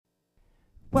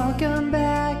Welcome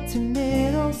back to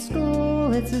middle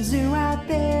school. It's a zoo out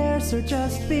there, so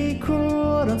just be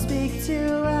cool. Don't speak too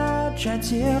loud, try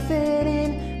to fit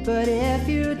in. But if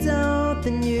you don't,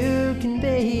 then you can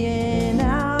be an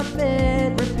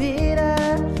outfit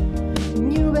repeater.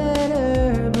 You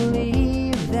better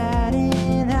believe that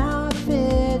an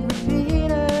outfit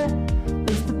repeater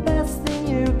is the best thing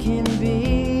you can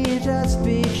be. Just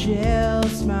be chill,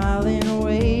 smile and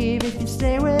wave. If you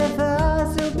stay with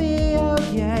us, you'll be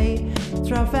okay. It's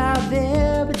rough out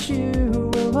there, but you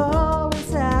will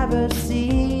always have a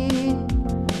seat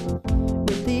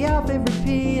with the outfit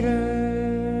repeaters.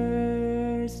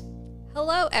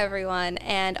 Hello, everyone,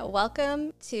 and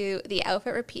welcome to the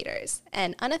Outfit Repeaters,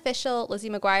 an unofficial Lizzie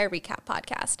McGuire recap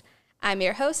podcast. I'm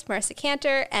your host, Marisa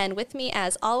Cantor, and with me,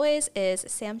 as always, is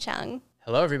Sam Chung.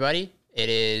 Hello, everybody. It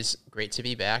is great to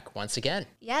be back once again.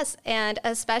 Yes, and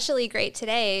especially great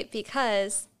today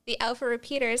because the Outfit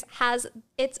Repeaters has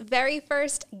its very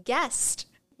first guest.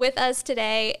 With us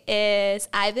today is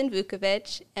Ivan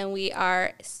Vukovic, and we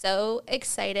are so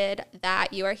excited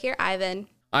that you are here, Ivan.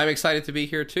 I'm excited to be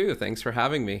here too. Thanks for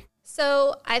having me.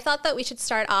 So I thought that we should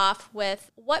start off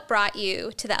with what brought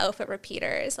you to the Outfit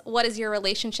Repeaters. What is your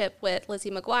relationship with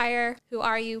Lizzie McGuire? Who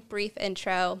are you? Brief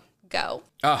intro. Go.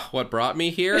 What brought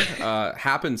me here?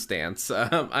 Happenstance.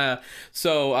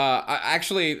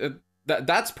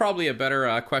 That's probably a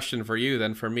better question for you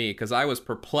than for me, because I was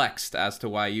perplexed as to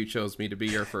why you chose me to be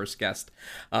your first guest.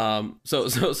 So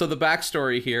the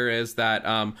backstory here is that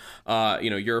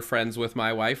you're friends with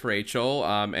my wife Rachel,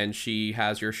 and she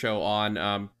has your show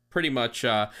on pretty much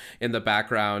in the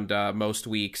background most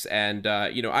weeks, and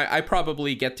I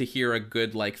probably get to hear a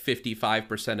good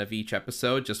 55% of each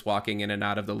episode just walking in and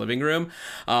out of the living room,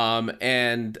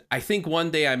 and I think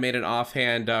one day I made an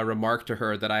offhand remark to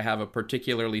her that I have a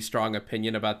particularly strong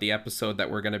opinion about the episode that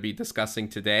we're going to be discussing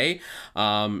today,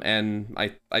 and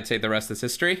I'd say the rest is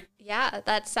history. Yeah,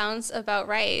 that sounds about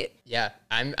right. Yeah,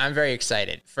 I'm very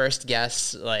excited. First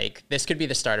guest, this could be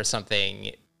the start of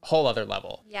something whole other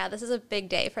level. Yeah, this is a big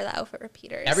day for the Outfit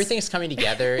Repeaters. Everything's coming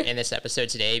together in this episode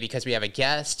today because we have a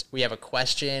guest, we have a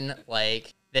question.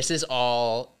 This is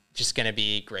all just going to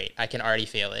be great. I can already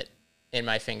feel it in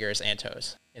my fingers and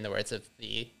toes, in the words of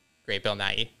the great Bill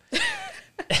Nighy.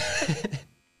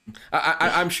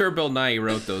 I'm sure Bill Nighy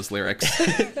wrote those lyrics.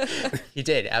 He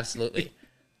did, absolutely.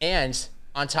 And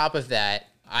on top of that,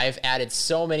 I've added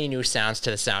so many new sounds to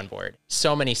the soundboard.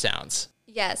 So many sounds.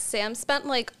 Yes, Sam spent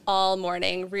all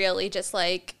morning really just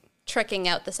tricking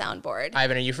out the soundboard.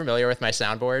 Ivan, are you familiar with my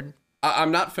soundboard?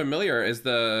 I'm not familiar. Is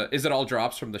it all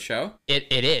drops from the show?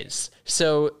 It is.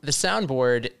 So the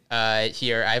soundboard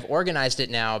here, I've organized it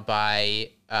now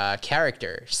by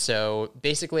character. So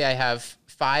basically I have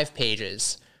 5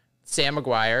 pages. Sam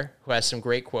McGuire, who has some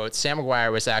great quotes. Sam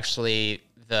McGuire was actually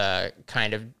the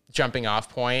kind of jumping off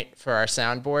point for our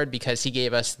soundboard because he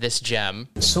gave us this gem.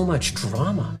 So much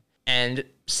drama. And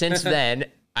since then,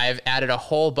 I've added a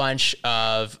whole bunch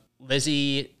of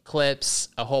Lizzie clips,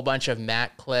 a whole bunch of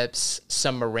Matt clips,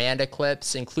 some Miranda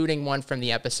clips, including one from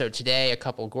the episode today, a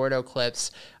couple Gordo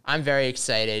clips. I'm very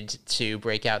excited to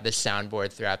break out this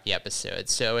soundboard throughout the episode.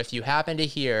 So if you happen to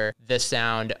hear the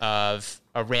sound of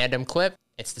a random clip,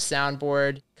 it's the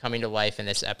soundboard coming to life in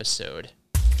this episode.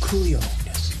 Coolio.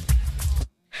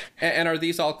 And are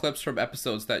these all clips from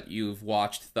episodes that you've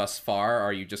watched thus far? Or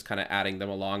are you just kind of adding them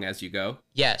along as you go?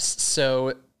 Yes.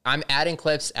 So I'm adding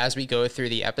clips as we go through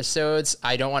the episodes.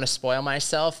 I don't want to spoil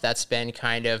myself. That's been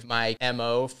kind of my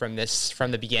MO from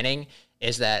the beginning,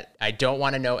 is that I don't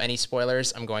want to know any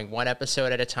spoilers. I'm going one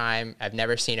episode at a time. I've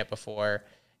never seen it before.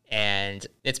 And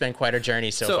it's been quite a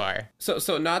journey so far.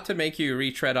 So not to make you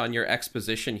retread on your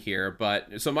exposition here,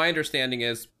 but so my understanding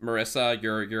is, Marisa,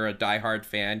 you're a diehard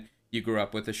fan. You grew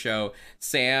up with the show.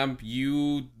 Sam,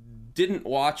 you didn't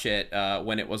watch it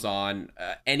when it was on.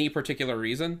 Any particular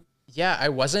reason? Yeah, I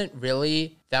wasn't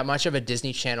really that much of a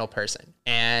Disney Channel person.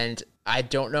 And I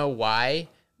don't know why,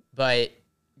 but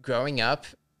growing up,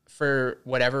 for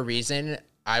whatever reason,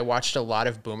 I watched a lot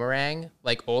of Boomerang,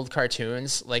 old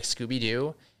cartoons like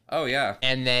Scooby-Doo. Oh, yeah.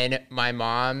 And then my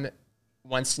mom,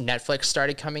 once Netflix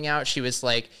started coming out, she was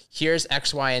like, here's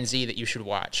X, Y, and Z that you should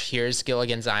watch. Here's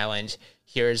Gilligan's Island.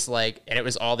 Here's and it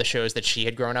was all the shows that she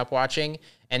had grown up watching.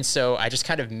 And so I just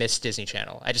kind of missed Disney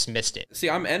Channel. I just missed it. See,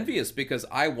 I'm envious because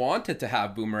I wanted to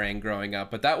have Boomerang growing up,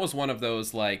 but that was one of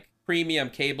those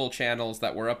premium cable channels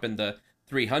that were up in the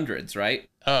 300s, right?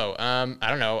 Oh, I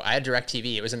don't know. I had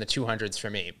DirecTV. It was in the 200s for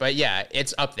me. But yeah,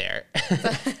 it's up there.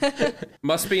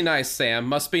 Must be nice, Sam.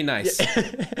 Must be nice.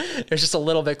 It was just a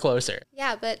little bit closer.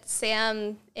 Yeah, but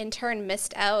Sam in turn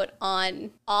missed out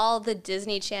on all the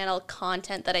Disney Channel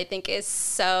content that I think is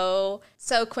so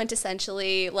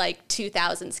quintessentially like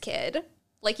 2000s kid.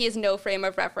 Like he has no frame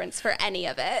of reference for any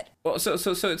of it. Well, so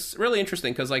it's really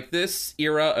interesting because like this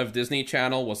era of Disney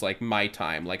Channel was like my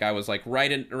time. Like I was like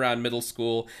around middle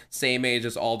school, same age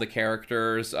as all the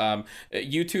characters.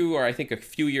 You two are I think a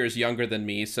few years younger than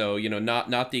me, so you know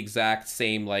not the exact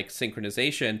same like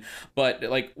synchronization. But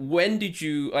like when did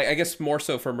you? I guess more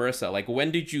so for Marissa. Like when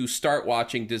did you start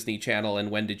watching Disney Channel and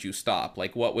when did you stop?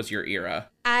 Like what was your era?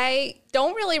 I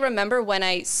don't really remember when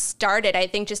I started. I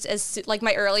think just as like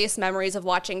my earliest memories of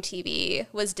watching TV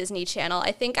was Disney Channel.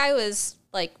 I think I was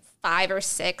like 5 or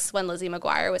 6 when Lizzie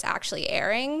McGuire was actually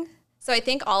airing. So I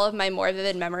think all of my more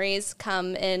vivid memories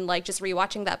come in like just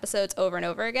rewatching the episodes over and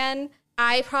over again.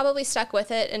 I probably stuck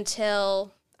with it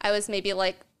until I was maybe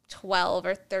like 12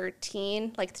 or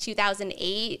 13, like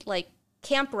 2008, like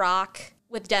Camp Rock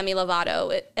with Demi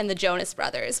Lovato and the Jonas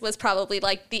Brothers was probably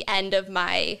like the end of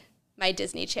my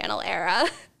Disney Channel era.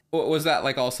 Was that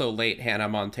like also late Hannah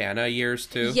Montana years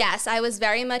too? Yes, I was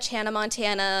very much Hannah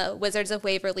Montana, Wizards of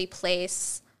Waverly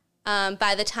Place.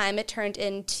 By the time it turned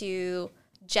into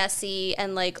Jessie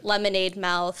and like Lemonade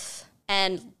Mouth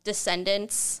and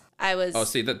Descendants, I was... Oh,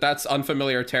 see, that's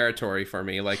unfamiliar territory for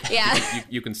me. Like, yeah.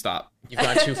 you can stop. You've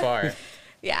gone too far.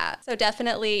 Yeah, so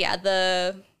definitely, yeah,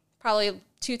 the probably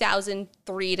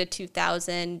 2003 to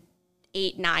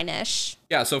 2008, 9-ish.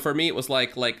 Yeah, so for me, it was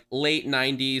like late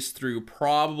 90s through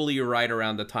probably right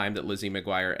around the time that Lizzie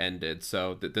McGuire ended.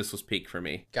 So this was peak for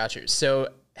me. Got you. So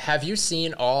have you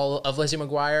seen all of Lizzie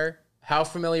McGuire? How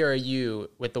familiar are you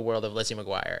with the world of Lizzie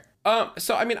McGuire?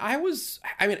 So I was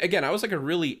like a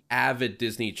really avid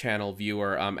Disney Channel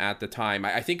viewer at the time.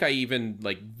 I think I even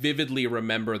like vividly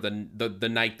remember the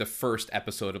night the first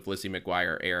episode of Lizzie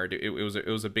McGuire aired. It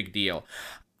was a big deal.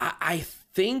 I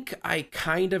think I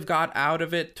kind of got out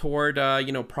of it toward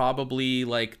probably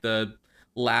like the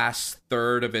last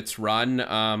third of its run.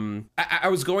 I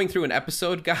was going through an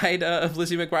episode guide of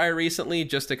Lizzie McGuire recently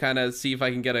just to kind of see if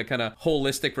I can get a kind of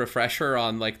holistic refresher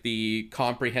on like the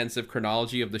comprehensive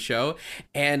chronology of the show,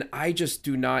 and I just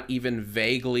do not even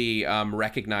vaguely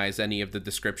recognize any of the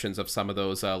descriptions of some of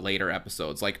those later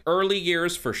episodes. Like early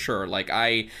years for sure, like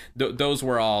those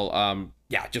were all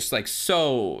just like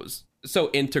so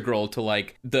integral to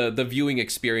like the viewing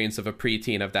experience of a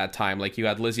preteen of that time. Like you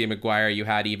had Lizzie McGuire, you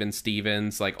had Even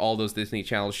Stevens, like all those Disney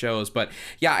Channel shows. But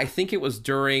yeah, I think it was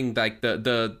during like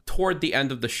the toward the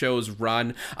end of the show's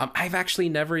run. I've actually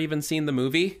never even seen the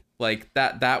movie. Like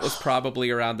that was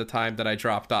probably around the time that I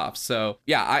dropped off. So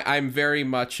yeah, I'm very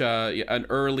much an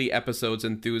early episodes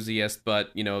enthusiast,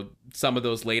 but you know, some of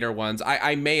those later ones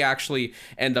I may actually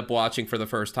end up watching for the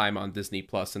first time on Disney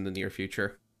Plus in the near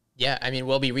future. Yeah, I mean,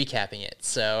 we'll be recapping it,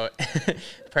 so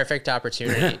perfect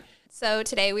opportunity. So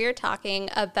today we are talking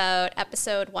about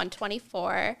episode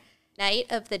 124, Night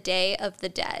of the Day of the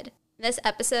Dead. In this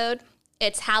episode,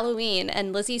 it's Halloween,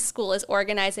 and Lizzie's school is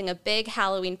organizing a big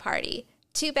Halloween party.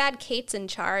 Too bad Kate's in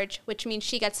charge, which means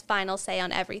she gets final say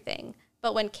on everything.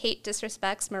 But when Kate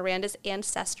disrespects Miranda's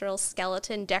ancestral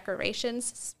skeleton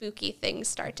decorations, spooky things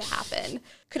start to happen.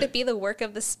 Could it be the work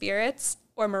of the spirits?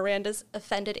 Or Miranda's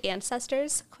offended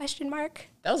ancestors? ?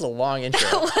 That was a long intro.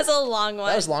 That was a long one.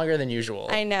 That was longer than usual.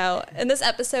 I know. And this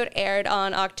episode aired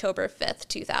on October 5th,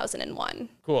 2001.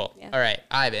 Cool. Yeah. All right,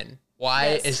 Ivan, why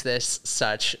Yes. is this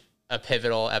such a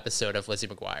pivotal episode of Lizzie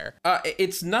McGuire?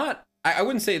 It's not... I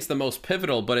wouldn't say it's the most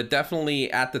pivotal, but it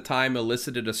definitely at the time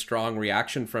elicited a strong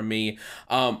reaction from me.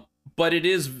 But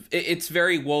it's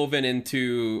very woven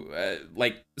into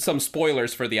like some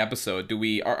spoilers for the episode.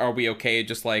 Are we okay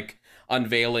just like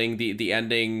unveiling the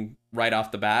ending right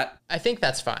off the bat? I think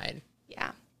that's fine.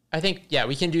 Yeah. I think, yeah,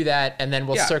 we can do that, and then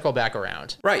we'll circle back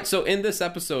around. Right. So in this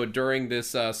episode, during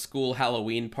this school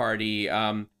Halloween party,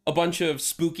 a bunch of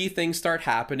spooky things start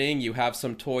happening. You have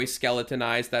some toy skeleton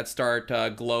eyes that start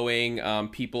glowing.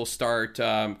 People start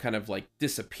kind of like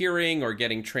disappearing or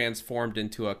getting transformed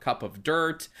into a cup of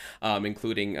dirt,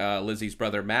 including Lizzie's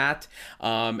brother Matt.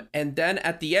 And then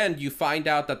at the end, you find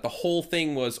out that the whole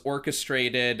thing was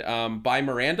orchestrated by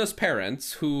Miranda's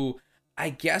parents, who I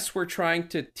guess we're trying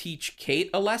to teach Kate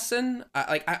a lesson.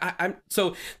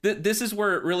 This is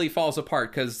where it really falls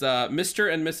apart, because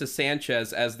Mr. and Mrs.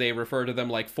 Sanchez, as they refer to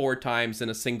them like 4 times in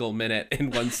a single minute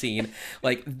in one scene,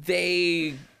 like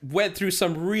they went through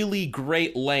some really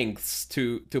great lengths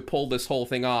to pull this whole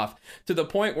thing off, to the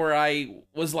point where I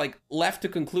was like left to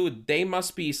conclude they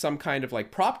must be some kind of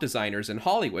like prop designers in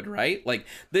Hollywood, right? Like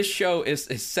this show is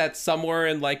set somewhere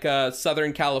in like a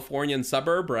Southern Californian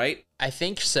suburb, right? I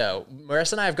think so.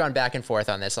 Marissa and I have gone back and forth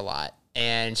on this a lot.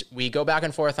 And we go back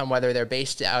and forth on whether they're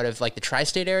based out of like the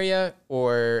tri-state area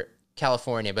or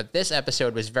California. But this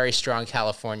episode was very strong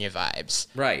California vibes.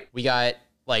 Right. We got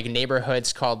like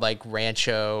neighborhoods called like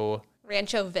Rancho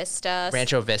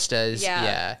Vistas.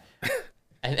 Yeah.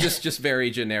 And just very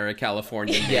generic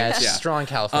California. Yeah, strong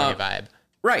California vibe.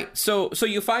 Right. So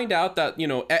you find out that,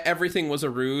 everything was a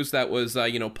ruse that was,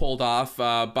 pulled off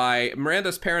by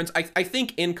Miranda's parents, I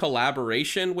think in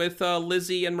collaboration with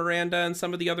Lizzie and Miranda and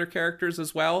some of the other characters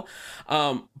as well.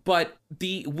 But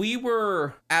we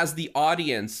were, as the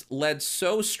audience, led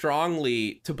so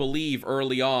strongly to believe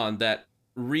early on that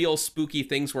real spooky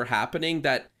things were happening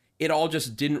that it all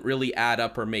just didn't really add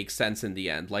up or make sense in the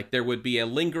end. Like there would be a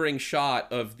lingering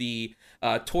shot of the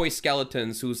toy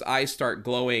skeletons whose eyes start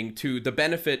glowing to the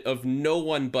benefit of no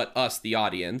one but us, the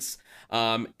audience.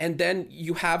 And then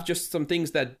you have just some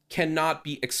things that cannot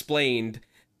be explained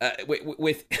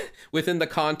within the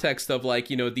context of like,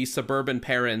 these suburban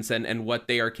parents and what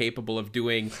they are capable of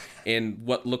doing in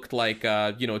what looked like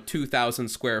 2,000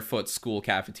 square foot school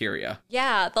cafeteria.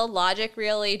 Yeah, the logic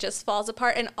really just falls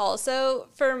apart. And also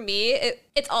for me,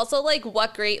 it's also like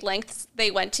what great lengths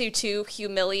they went to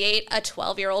humiliate a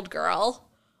 12-year-old girl.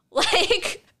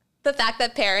 Like the fact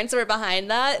that parents were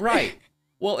behind that. Right.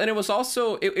 Well, and it was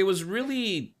also, it was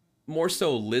really more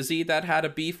so Lizzie that had a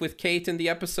beef with Kate in the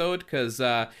episode, because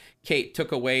Kate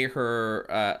took away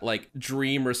her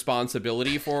dream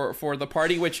responsibility for the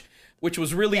party, which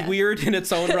was really weird in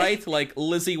its own right. Like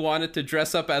Lizzie wanted to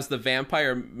dress up as the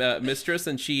vampire mistress,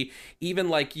 and she even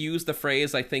like used the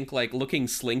phrase, I think, like looking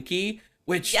slinky,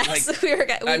 which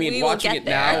we watching it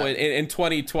there. Now in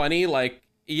 2020, like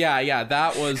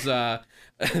that was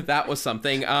that was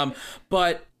something.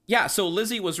 But yeah, so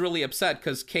Lizzie was really upset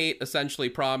because Kate essentially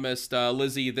promised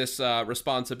Lizzie this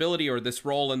responsibility or this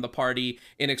role in the party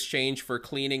in exchange for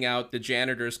cleaning out the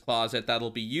janitor's closet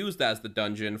that'll be used as the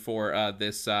dungeon for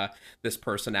this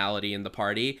personality in the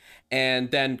party.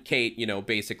 And then Kate,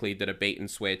 basically did a bait and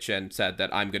switch and said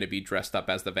that I'm going to be dressed up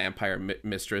as the vampire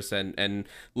mistress. And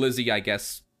Lizzie, I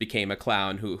guess, became a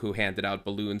clown who handed out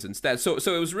balloons instead. So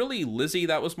it was really Lizzie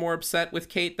that was more upset with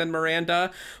Kate than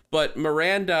Miranda. But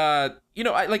Miranda,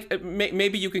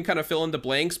 maybe you can kind of fill in the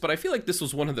blanks, but I feel like this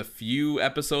was one of the few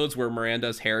episodes where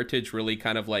Miranda's heritage really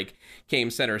kind of like came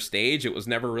center stage. It was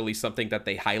never really something that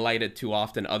they highlighted too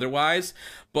often otherwise.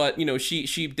 But,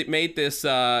 she made this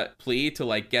plea to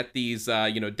like get these,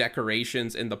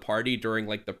 decorations in the party during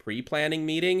like the pre-planning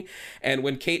meeting. And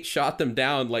when Kate shot them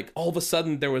down, like all of a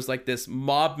sudden there was like this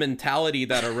mob mentality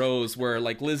that arose where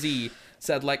like Lizzie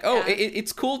said like,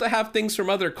 it's cool to have things from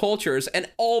other cultures. And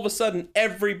all of a sudden,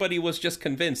 everybody was just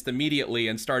convinced immediately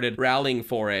and started rallying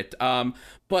for it.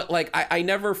 But like, I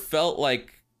never felt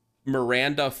like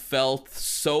Miranda felt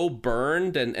so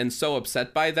burned and so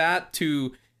upset by that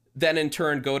to then in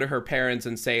turn go to her parents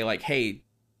and say like, hey,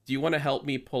 do you want to help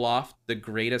me pull off the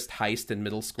greatest heist in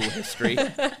middle school history?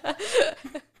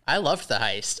 I loved the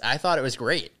heist. I thought it was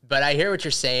great. But I hear what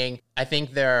you're saying. I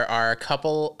think there are a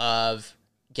couple of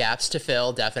gaps to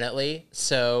fill, definitely.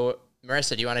 So,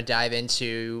 Marissa, do you want to dive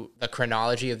into the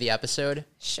chronology of the episode?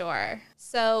 Sure.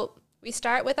 So, we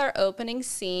start with our opening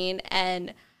scene,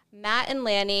 and Matt and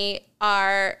Lanny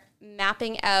are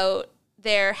mapping out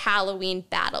their Halloween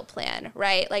battle plan,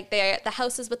 right? Like the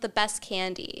houses with the best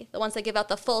candy, the ones that give out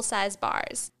the full-size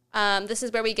bars. This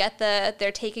is where we get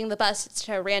they're taking the bus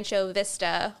to Rancho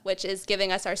Vista, which is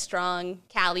giving us our strong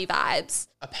Cali vibes.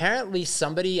 Apparently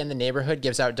somebody in the neighborhood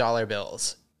gives out dollar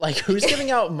bills. Like, who's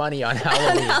giving out money on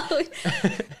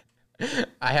Halloween?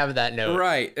 I have that note.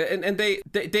 Right. And they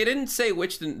didn't say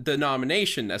which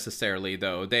denomination necessarily,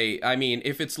 though.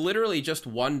 If it's literally just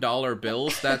 $1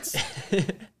 bills,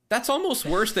 that's almost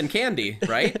worse than candy,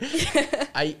 right?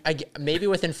 I maybe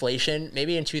with inflation,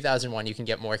 maybe in 2001 you can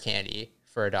get more candy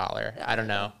for $1. I don't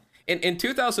know. In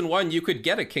 2001, you could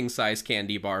get a king-size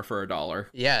candy bar for $1.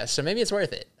 Yeah, so maybe it's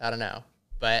worth it. I don't know.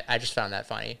 But I just found that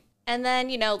funny. And then,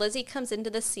 Lizzie comes into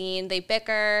the scene. They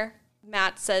bicker.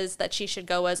 Matt says that she should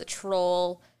go as a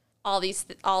troll. All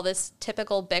this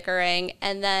typical bickering.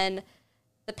 And then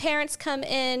the parents come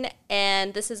in,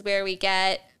 and this is where we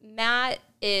get Matt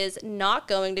is not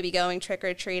going to be going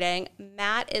trick-or-treating.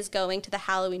 Matt is going to the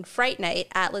Halloween Fright Night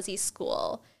at Lizzie's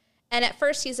school. And at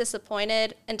first he's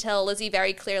disappointed until Lizzie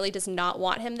very clearly does not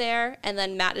want him there. And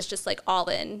then Matt is just like all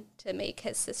in to make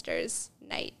his sisters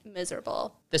night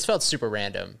miserable. This felt super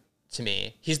random to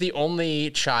me. He's the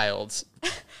only child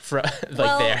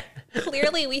Well, there.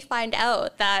 Clearly we find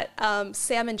out that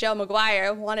Sam and Joe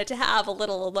McGuire wanted to have a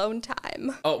little alone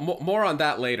time. Oh, more on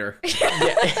that later.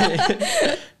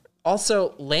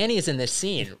 Also, Lanny's in this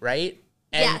scene, right?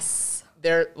 And yes.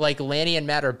 they're like, Lanny and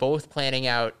Matt are both planning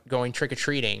out going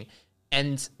trick-or-treating.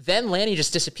 And then Lanny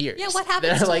just disappears. Yeah, what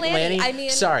happens to like, Lanny? I mean,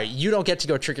 sorry, you don't get to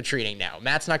go trick-or-treating now.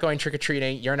 Matt's not going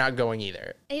trick-or-treating. You're not going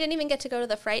either. he didn't even get to go to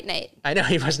the Fright Night. I know,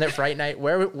 he wasn't at Fright Night.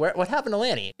 What happened to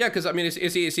Lanny? Yeah, because, I mean, is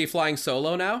he flying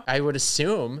solo now? I would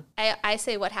assume. I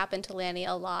say what happened to Lanny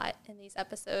a lot in these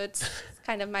episodes. It's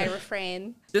kind of my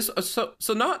refrain.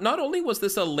 So not only was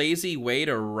this a lazy way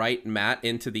to write Matt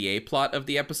into the A-plot of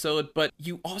the episode, but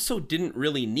you also didn't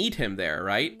really need him there,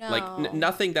 right? No. Like,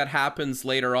 nothing that happens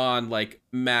later on, like,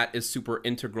 Matt is super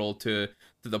integral to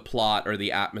the plot or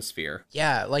the atmosphere.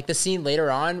 Yeah, like the scene later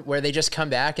on where they just come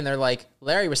back and they're like,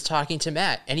 Larry was talking to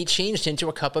Matt and he changed into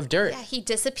a cup of dirt. Yeah, he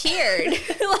disappeared.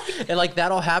 And like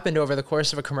that all happened over the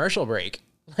course of a commercial break.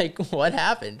 Like, what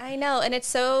happened? I know, and it's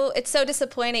so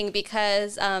disappointing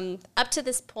because up to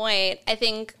this point, I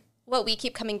think what we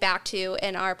keep coming back to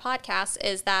in our podcast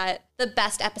is that the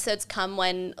best episodes come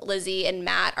when Lizzie and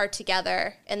Matt are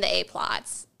together in the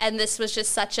A-plots. And this was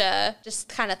just just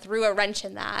kind of threw a wrench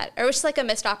in that. Or it was just like a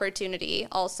missed opportunity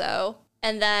also.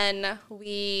 And then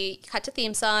we cut to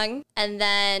theme song, and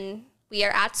then we are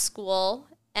at school.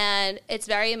 And it's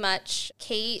very much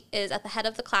Kate is at the head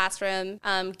of the classroom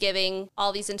giving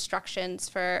all these instructions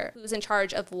for who's in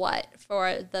charge of what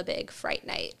for the big Fright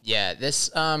Night. Yeah, this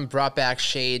brought back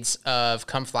shades of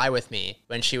Come Fly With Me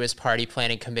when she was party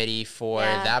planning committee for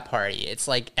that party. It's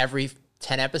like every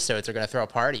 10 episodes are going to throw a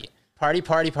party.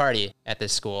 Party at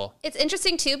this school. It's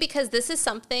interesting, too, because this is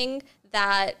something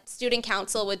that student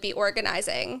council would be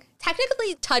organizing.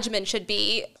 Technically, Tudgman should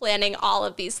be planning all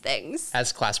of these things.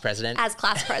 As class president.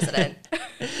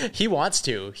 He wants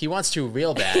to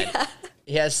real bad. Yeah.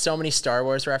 He has so many Star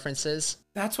Wars references.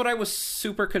 That's what I was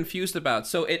super confused about.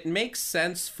 So it makes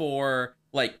sense for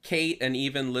like Kate and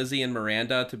even Lizzie and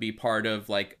Miranda to be part of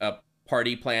like a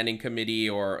party planning committee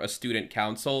or a student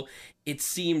council. It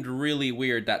seemed really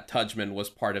weird that Tudgman was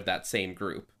part of that same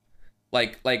group.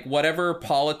 Like whatever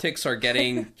politics are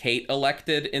getting Kate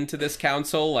elected into this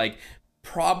council, like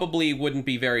probably wouldn't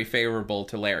be very favorable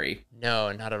to Larry.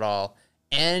 No, not at all.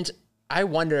 And I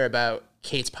wonder about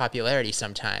Kate's popularity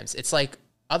sometimes. It's like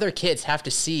other kids have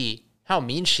to see how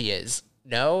mean she is.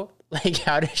 No? Like,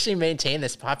 how does she maintain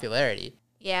this popularity?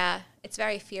 Yeah, it's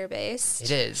very fear-based.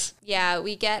 It is. Yeah,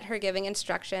 we get her giving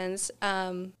instructions.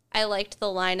 I liked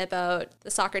the line about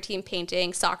the soccer team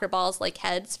painting soccer balls like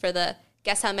heads for the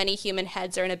guess how many human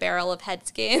heads are in a barrel of heads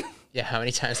game. Yeah, how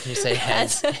many times can you say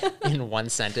heads in one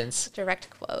sentence? Direct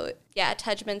quote. Yeah,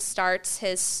 Tudgman starts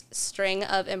his string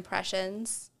of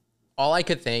impressions. All I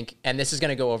could think, and this is going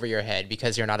to go over your head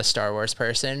because you're not a Star Wars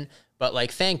person, but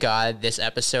like, thank God this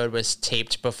episode was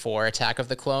taped before Attack of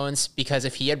the Clones, because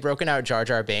if he had broken out Jar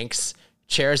Jar Binks,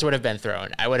 chairs would have been thrown.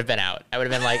 I would have been out. I would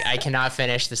have been like, I cannot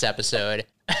finish this episode.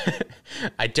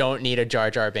 I don't need a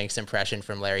Jar Jar Binks impression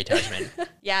from Larry Tudgman.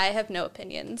 Yeah, I have no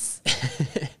opinions.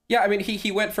 Yeah, I mean,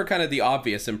 he went for kind of the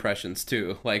obvious impressions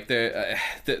too. Like there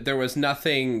was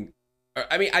nothing.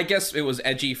 I mean, I guess it was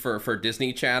edgy for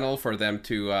Disney Channel for them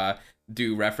to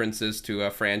do references to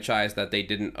a franchise that they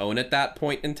didn't own at that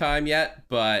point in time yet.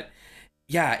 But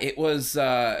yeah, it was.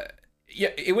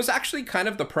 Yeah, it was actually kind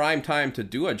of the prime time to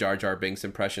do a Jar Jar Binks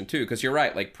impression too, because you're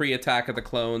right, like pre-Attack of the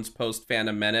Clones,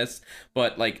 post-Phantom Menace,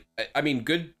 but like, I mean,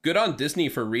 good on Disney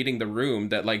for reading the room,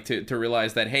 that like to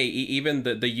realize that, hey, even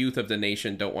the youth of the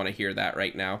nation don't want to hear that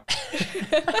right now.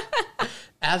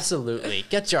 Absolutely.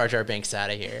 Get Jar Jar Binks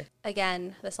out of here.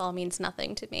 Again, this all means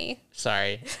nothing to me.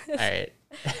 Sorry. All right.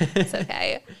 It's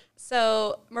okay.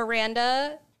 So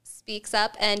Miranda speaks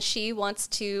up and she wants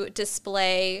to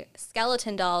display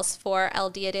skeleton dolls for El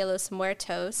Dia de los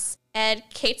Muertos. And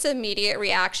Kate's immediate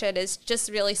reaction is just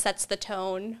really sets the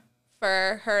tone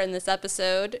for her in this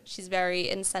episode. She's very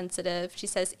insensitive. She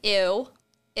says, ew.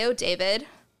 Ew, David.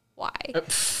 Why?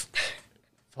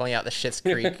 Pulling out the Schitt's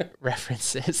Creek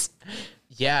references.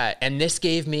 Yeah, and this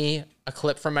gave me a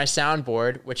clip from my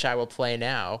soundboard, which I will play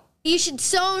now. You should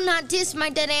so not diss my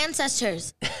dead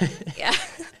ancestors. Yeah.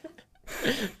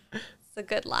 It's a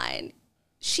good line.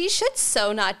 She should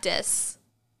so not diss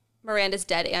Miranda's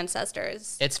dead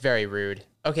ancestors. It's very rude.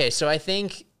 Okay, so I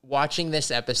think watching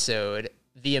this episode,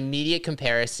 the immediate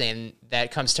comparison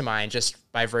that comes to mind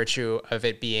just by virtue of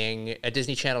it being a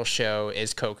Disney Channel show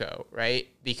is Coco, right?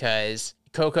 Because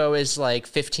Coco is like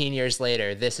 15 years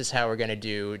later, this is how we're going to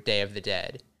do Day of the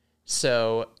Dead.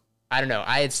 So I don't know.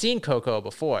 I had seen Coco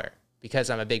before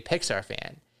because I'm a big Pixar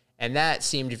fan. And that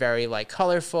seemed very like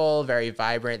colorful, very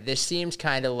vibrant. This seemed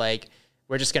kind of like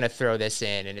we're just going to throw this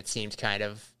in, and it seemed kind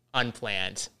of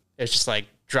unplanned. It's just like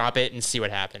drop it and see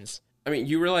what happens. I mean,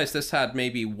 you realize this had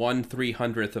maybe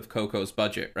 1/300th of Coco's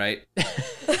budget, right?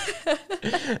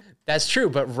 That's true,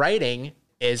 but writing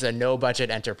is a no budget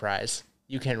enterprise.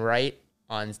 You can write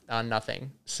on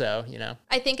nothing. So, you know.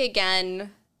 I think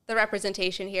again, the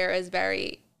representation here is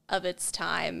very of its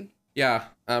time. Yeah,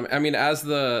 I mean, as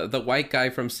the white guy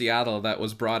from Seattle that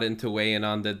was brought in to weigh in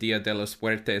on the Dia de los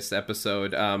Muertos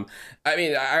episode, I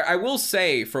mean, I will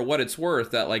say, for what it's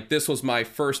worth, that, like, this was my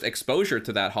first exposure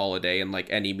to that holiday in, like,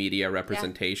 any media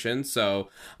representation. Yeah. So,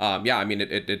 yeah, I mean,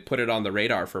 it put it on the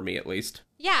radar for me, at least.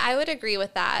 Yeah, I would agree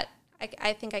with that.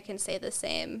 I think I can say the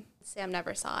same. Sam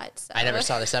never saw it. So. I never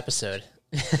saw this episode.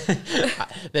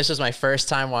 This was my first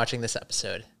time watching this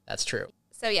episode. That's true.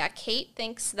 So, yeah, Kate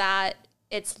thinks that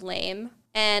it's lame.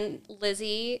 And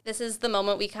Lizzie, this is the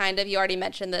moment you already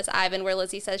mentioned this, Ivan, where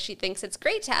Lizzie says she thinks it's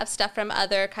great to have stuff from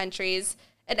other countries.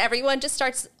 And everyone just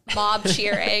starts mob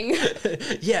cheering.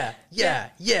 Yeah.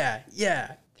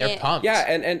 They're pumped. Yeah,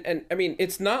 and I mean,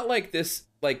 it's not like this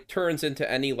like turns into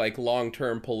any like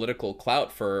long-term political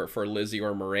clout for Lizzie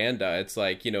or Miranda. It's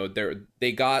like, you know,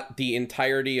 they got the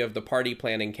entirety of the party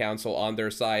planning council on their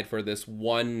side for this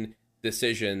one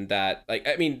decision that, like,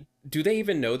 I mean, do they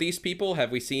even know these people?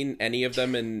 Have we seen any of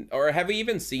them or have we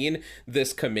even seen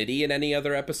this committee in any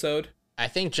other episode? I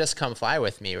think just Come Fly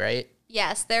With Me, right?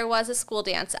 Yes, there was a school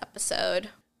dance episode.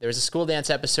 There was a school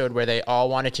dance episode where they all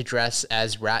wanted to dress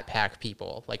as Rat Pack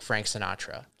people, like Frank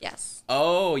Sinatra. Yes.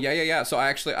 Oh, yeah. So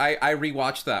I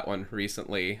rewatched that one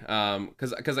recently,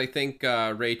 because I think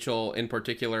Rachel in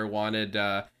particular wanted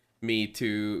me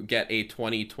to get a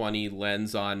 2020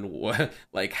 lens on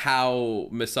like how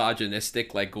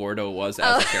misogynistic like Gordo was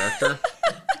as a character.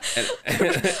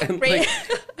 and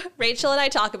Rachel and I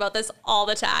talk about this all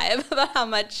the time about how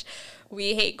much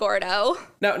we hate Gordo.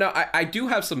 No, I do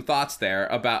have some thoughts there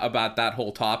about that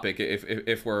whole topic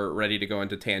if we're ready to go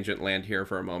into tangent land here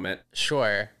for a moment.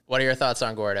 Sure. What are your thoughts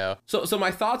on Gordo? So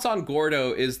my thoughts on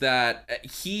Gordo is that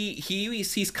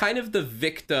he's kind of the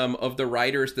victim of the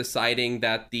writers deciding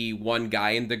that the one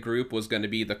guy in the group was going to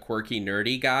be the quirky,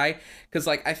 nerdy guy. Because,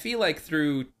 like, I feel like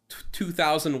through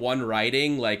 2001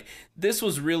 writing, like, this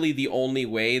was really the only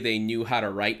way they knew how to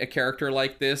write a character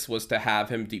like this, was to have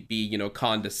him to be, you know,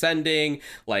 condescending,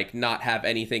 like, not have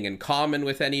anything in common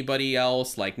with anybody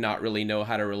else, like, not really know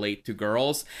how to relate to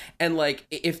girls. And, like,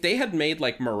 if they had made,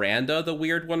 like, Miranda the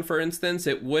weird one, for instance,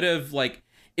 it would have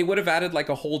added like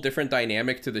a whole different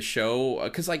dynamic to the show.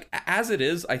 Because, like, as it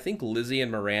is, I think Lizzie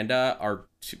and Miranda are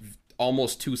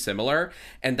almost too similar,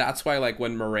 and that's why, like,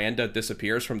 when Miranda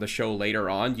disappears from the show later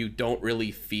on, you don't really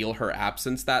feel her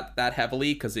absence that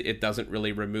heavily, because it doesn't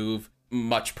really remove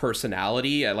much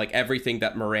personality. Like, everything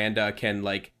that Miranda can,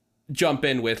 like, jump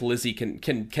in with, Lizzie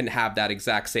can have that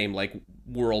exact same, like,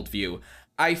 worldview.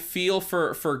 I feel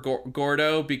for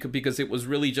Gordo because it was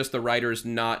really just the writers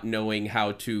not knowing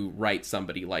how to write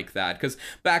somebody like that. Because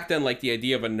back then, like, the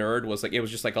idea of a nerd was like, it was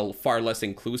just like a far less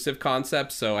inclusive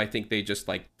concept. So I think they just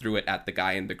like threw it at the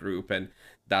guy in the group, and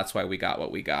that's why we got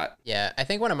what we got. Yeah, I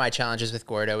think one of my challenges with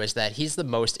Gordo is that he's the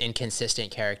most inconsistent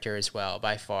character as well,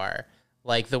 by far.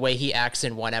 Like, the way he acts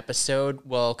in one episode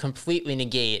will completely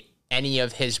negate any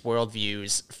of his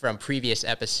worldviews from previous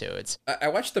episodes. I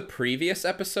watched the previous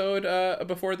episode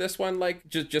before this one, like,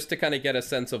 just to kind of get a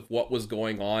sense of what was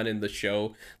going on in the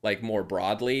show, like, more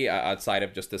broadly, outside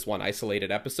of just this one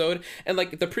isolated episode. And,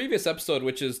 like, the previous episode,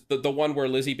 which is the one where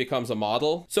Lizzie becomes a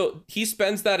model, so he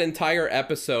spends that entire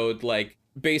episode, like,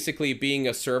 basically being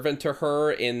a servant to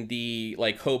her in the,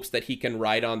 like, hopes that he can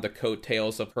ride on the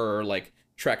coattails of her, like,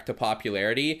 trek to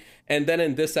popularity. And then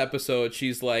in this episode,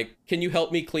 she's like, can you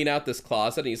help me clean out this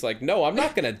closet? And he's like, no, I'm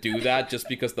not gonna do that just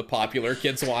because the popular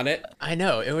kids want it. I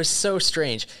know, it was so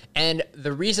strange. And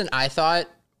the reason I thought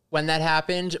when that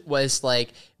happened was,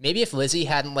 like, maybe if Lizzie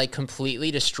hadn't, like,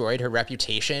 completely destroyed her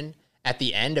reputation at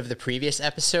the end of the previous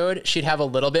episode, she'd have a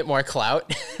little bit more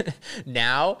clout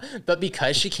now. But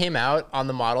because she came out on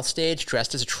the model stage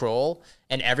dressed as a troll,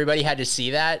 and everybody had to see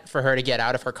that for her to get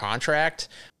out of her contract,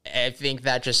 I think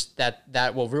that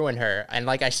that will ruin her. And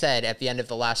like I said at the end of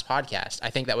the last podcast,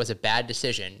 I think that was a bad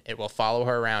decision. It will follow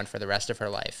her around for the rest of her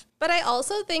life. But I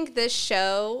also think this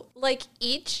show, like,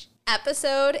 each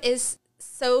episode is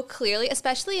so clearly,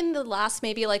 especially in the last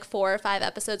maybe like 4 or 5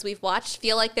 episodes we've watched,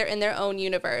 feel like they're in their own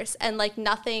universe, and like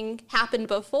nothing happened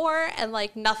before and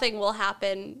like nothing will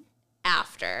happen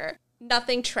after.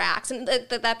 Nothing tracks, and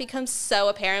that becomes so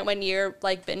apparent when you're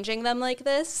like binging them like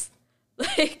this.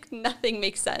 Like, nothing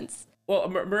makes sense. Well,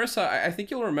 Marissa, I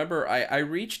think you'll remember I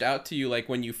reached out to you like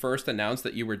when you first announced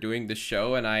that you were doing this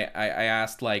show, and I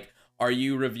asked like, are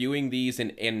you reviewing these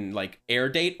in like air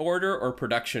date order or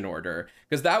production order?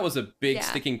 Because that was a big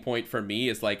sticking point for me,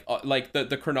 is like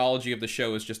the chronology of the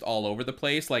show is just all over the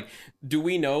place. Like, do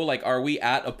we know, like, are we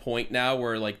at a point now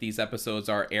where like these episodes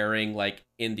are airing like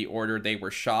in the order they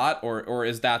were shot, or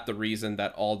is that the reason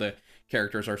that all the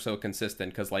characters are so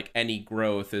consistent? Because like any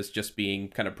growth is just being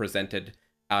kind of presented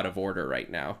out of order right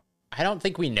now. I don't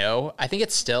think we know. I think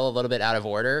it's still a little bit out of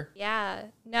order. Yeah.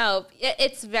 No,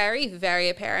 it's very, very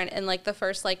apparent in like the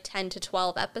first like 10 to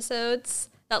 12 episodes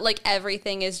that like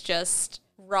everything is just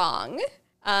wrong.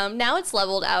 Now it's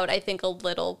leveled out, I think, a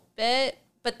little bit,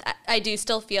 but I do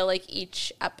still feel like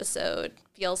each episode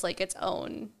feels like its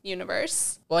own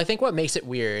universe. Well, I think what makes it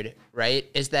weird, right,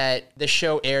 is that the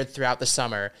show aired throughout the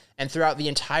summer, and throughout the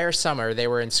entire summer they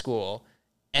were in school.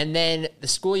 And then the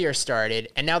school year started,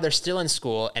 and now they're still in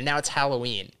school, and now it's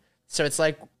Halloween. So it's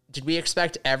like, did we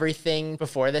expect everything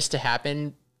before this to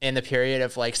happen in the period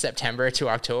of like September to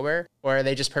October? Or are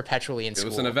they just perpetually in school?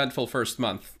 It was an eventful first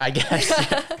month. I guess.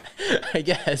 I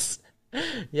guess.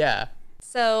 Yeah.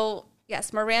 So,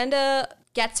 yes, Miranda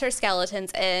gets her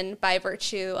skeletons in by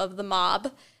virtue of the mob.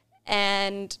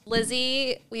 And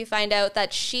Lizzie, we find out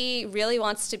that she really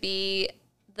wants to be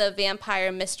the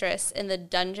vampire mistress in the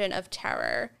Dungeon of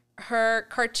Terror. Her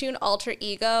cartoon alter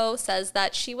ego says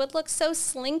that she would look so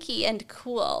slinky and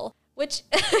cool, which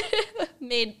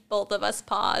made both of us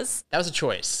pause. That was a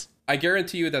choice. I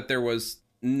guarantee you that there was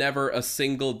never a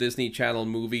single Disney Channel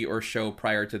movie or show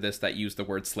prior to this that used the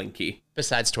word slinky.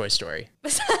 Besides Toy Story.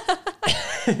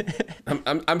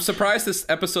 I'm surprised this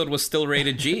episode was still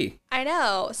rated G. I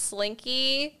know.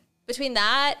 Slinky. Between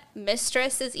that,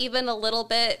 mistress is even a little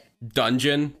bit...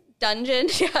 Dungeon,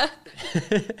 yeah.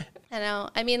 I know.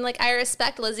 I mean, like, I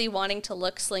respect Lizzie wanting to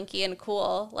look slinky and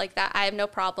cool. Like, that, I have no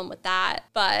problem with that.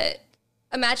 But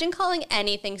imagine calling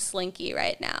anything slinky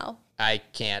right now. I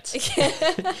can't.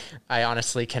 I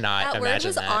honestly cannot that imagine word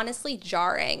was that. honestly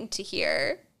jarring to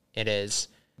hear. It is.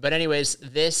 But anyways,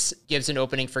 this gives an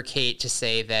opening for Kate to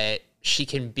say that she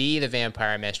can be the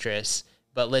vampire mistress,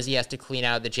 but Lizzie has to clean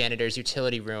out the janitor's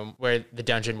utility room where the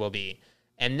dungeon will be.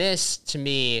 And this, to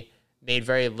me, made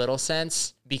very little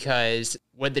sense, because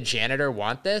would the janitor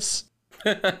want this?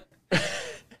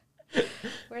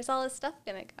 Where's all this stuff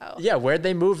gonna go? Yeah, where'd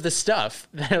they move the stuff?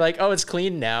 They're like, oh, it's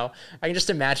clean now. I can just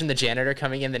imagine the janitor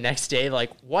coming in the next day like,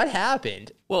 what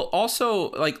happened? Well, also,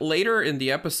 like, later in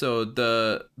the episode,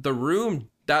 the room,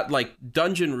 that, like,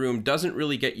 dungeon room doesn't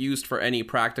really get used for any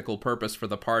practical purpose for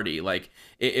the party. Like,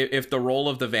 if the role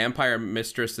of the vampire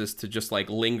mistress is to just, like,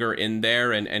 linger in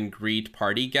there and greet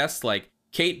party guests, like,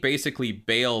 Kate basically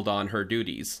bailed on her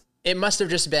duties. It must have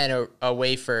just been a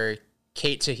way for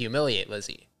Kate to humiliate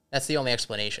Lizzie. That's the only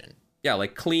explanation. Yeah,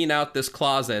 like, clean out this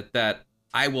closet that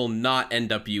I will not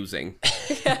end up using.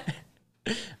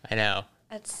 I know.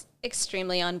 That's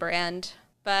extremely on brand,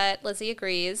 but Lizzie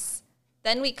agrees.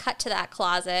 Then we cut to that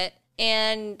closet,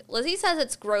 and Lizzie says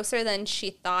it's grosser than she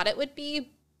thought it would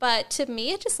be, but to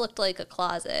me, it just looked like a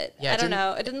closet. Yeah, I don't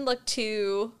know. It didn't look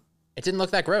too... It didn't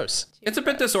look that gross. It's a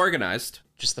bit disorganized.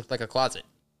 Just looked like a closet.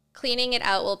 Cleaning it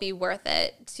out will be worth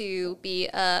it to be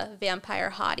a vampire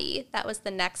hottie. That was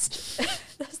the next,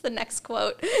 that was the next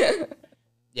quote.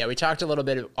 Yeah, we talked a little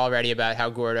bit already about how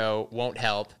Gordo won't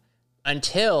help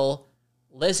until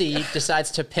Lizzie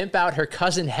decides to pimp out her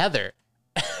cousin Heather.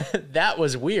 That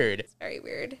was weird. It's very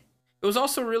weird. It was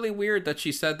also really weird that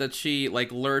she said that she,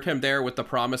 like, lured him there with the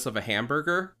promise of a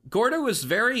hamburger. Gordo was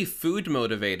very food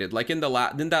motivated. Like, in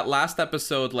that last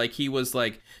episode, like, he was,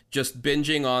 like, just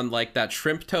binging on, like, that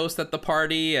shrimp toast at the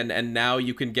party, and now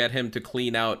you can get him to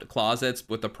clean out closets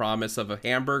with the promise of a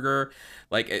hamburger.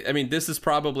 Like, I mean, this is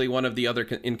probably one of the other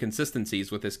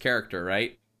inconsistencies with his character,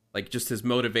 right? Like, just his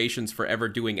motivations for ever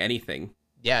doing anything.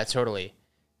 Yeah, totally.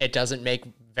 It doesn't make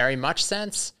very much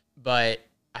sense, but...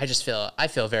 I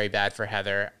feel very bad for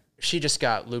Heather. She just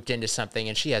got looped into something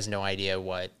and she has no idea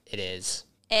what it is.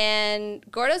 And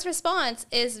Gordo's response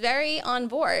is very on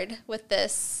board with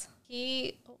this.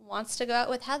 He wants to go out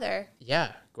with Heather.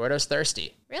 Yeah, Gordo's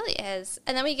thirsty. Really is.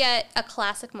 And then we get a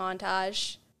classic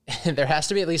montage. There has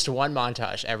to be at least one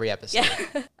montage every episode.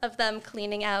 Yeah, of them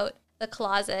cleaning out the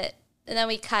closet. And then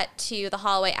we cut to the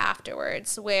hallway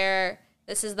afterwards, where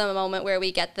this is the moment where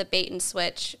we get the bait and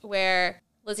switch, where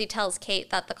Lizzie tells Kate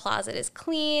that the closet is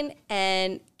clean,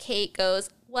 and Kate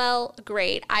goes, well,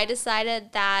 great. I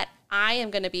decided that I am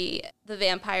going to be the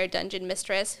vampire dungeon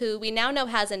mistress, who we now know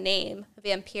has a name,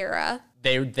 Vampira.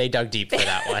 They dug deep for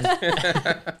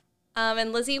that one.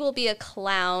 And Lizzie will be a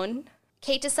clown.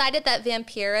 Kate decided that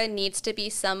Vampira needs to be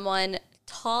someone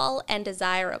tall and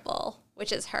desirable,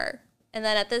 which is her. And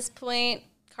then at this point,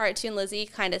 cartoon Lizzie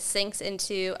kind of sinks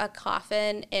into a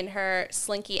coffin in her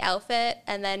slinky outfit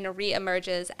and then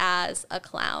reemerges as a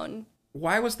clown.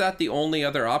 Why was that the only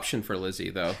other option for Lizzie,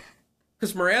 though?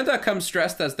 Because Miranda comes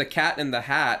dressed as the Cat in the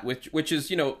Hat, which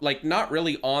is, like not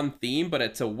really on theme, but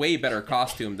it's a way better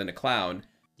costume than a clown.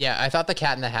 Yeah, I thought the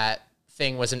Cat in the Hat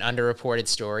thing was an underreported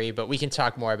story, but we can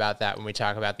talk more about that when we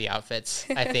talk about the outfits.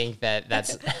 I think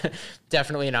that's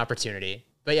definitely an opportunity.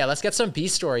 But yeah, let's get some B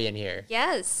story in here.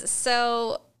 Yes.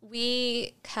 So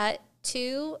we cut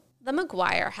to the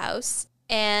McGuire house,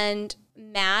 and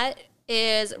Matt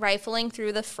is rifling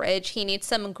through the fridge. He needs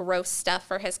some gross stuff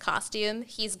for his costume.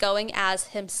 He's going as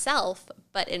himself,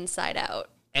 but inside out.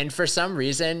 And for some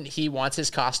reason, he wants his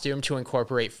costume to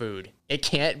incorporate food. It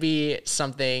can't be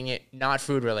something not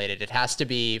food related. It has to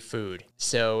be food.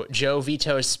 So Joe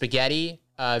vetoes spaghetti,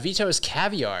 vetoes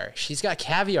caviar. She's got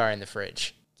caviar in the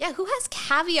fridge. Yeah, who has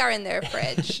caviar in their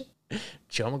fridge?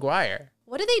 Joe McGuire.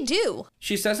 What do they do?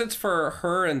 She says it's for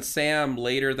her and Sam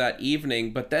later that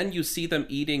evening, but then you see them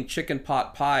eating chicken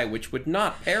pot pie, which would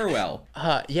not pair well.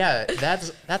 Yeah,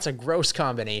 that's a gross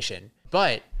combination.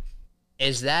 But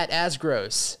is that as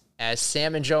gross as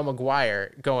Sam and Joe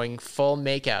McGuire going full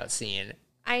makeout scene?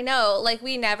 I know, like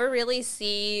we never really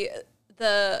see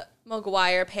the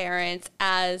McGuire parents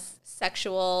as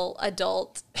sexual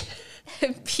adult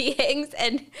beings,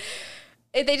 and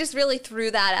they just really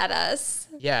threw that at us.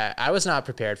 Yeah, I was not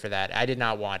prepared for that. I did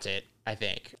not want it, I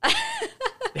think.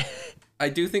 I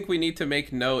do think we need to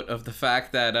make note of the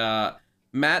fact that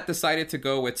Matt decided to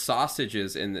go with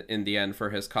sausages in the end for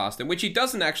his costume, which he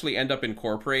doesn't actually end up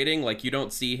incorporating. Like, you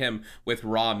don't see him with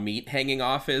raw meat hanging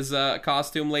off his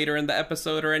costume later in the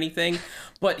episode or anything.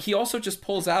 But he also just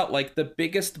pulls out, like, the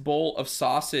biggest bowl of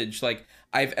sausage, like,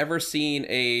 I've ever seen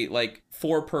a, like,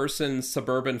 4-person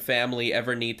suburban family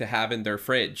ever need to have in their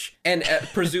fridge. And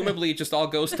presumably it just all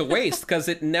goes to waste because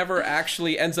it never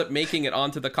actually ends up making it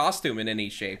onto the costume in any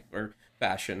shape or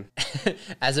fashion.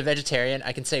 As a vegetarian,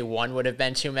 I can say one would have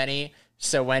been too many.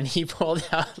 So when he pulled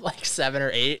out like 7 or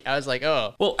 8, I was like,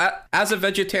 oh. Well, as a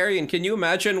vegetarian, can you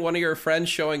imagine one of your friends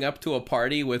showing up to a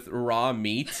party with raw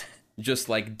meat just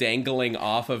like dangling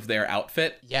off of their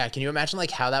outfit? Yeah, can you imagine like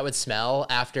how that would smell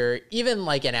after even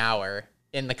like an hour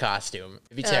in the costume?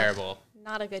 It'd be terrible.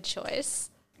 Not a good choice.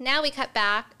 Now we cut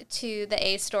back to the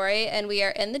A story, and we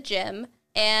are in the gym,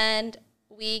 and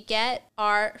we get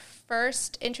our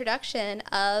first introduction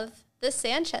of the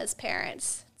Sanchez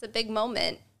parents. It's a big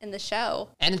moment in the show.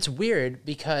 And it's weird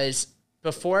because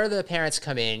before the parents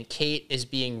come in, Kate is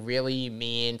being really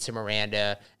mean to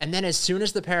Miranda. And then as soon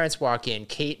as the parents walk in,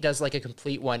 Kate does like a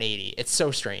complete 180. It's so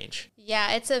strange.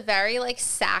 Yeah, it's a very like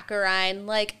saccharine,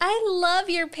 like, I love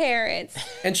your parents.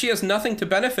 And she has nothing to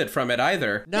benefit from it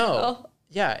either. No.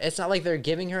 Yeah, it's not like they're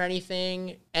giving her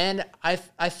anything. And I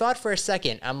thought for a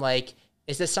second, I'm like,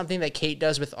 is this something that Kate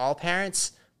does with all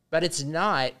parents? But it's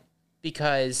not,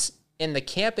 because in the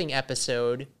camping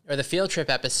episode, or the field trip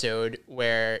episode,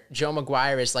 where Joe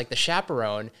McGuire is like the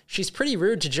chaperone, she's pretty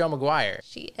rude to Joe McGuire.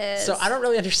 She is. So I don't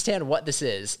really understand what this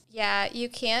is. Yeah, you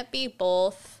can't be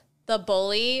both the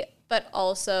bully, but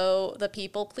also the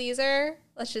people pleaser.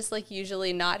 That's just like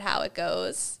usually not how it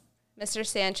goes. Mr.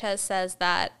 Sanchez says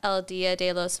that El Dia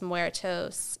de los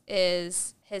Muertos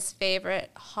is his favorite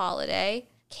holiday.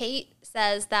 Kate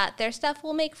says that their stuff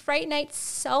will make Fright Night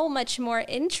so much more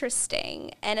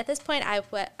interesting. And at this point,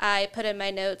 I put in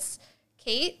my notes,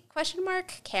 Kate, ?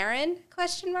 Karen, ?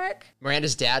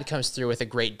 Miranda's dad comes through with a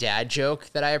great dad joke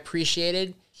that I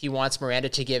appreciated. He wants Miranda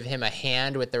to give him a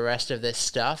hand with the rest of this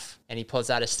stuff, and he pulls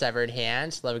out a severed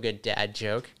hand. Love a good dad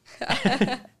joke.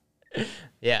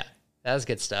 Yeah, that was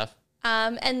good stuff.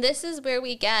 And this is where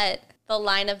we get the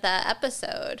line of the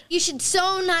episode. You should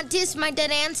so not diss my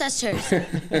dead ancestors.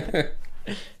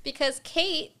 Because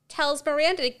Kate tells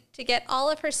Miranda to get all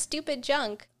of her stupid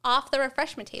junk off the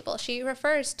refreshment table. She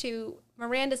refers to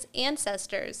Miranda's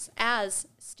ancestors as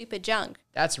stupid junk.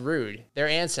 That's rude. They're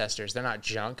ancestors. They're not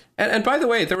junk. And by the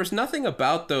way, there was nothing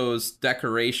about those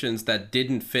decorations that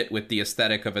didn't fit with the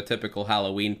aesthetic of a typical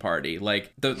Halloween party.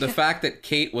 Like, the fact that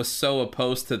Kate was so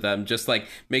opposed to them just, like,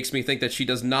 makes me think that she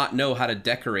does not know how to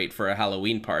decorate for a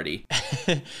Halloween party.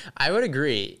 I would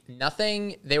agree.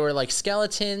 Nothing. They were like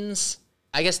skeletons.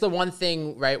 I guess the one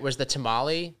thing, right, was the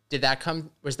tamale.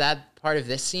 Was that part of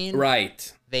this scene?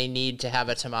 Right. They need to have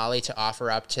a tamale to offer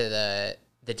up to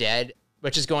the dead,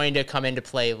 which is going to come into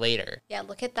play later. Yeah,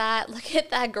 look at that. Look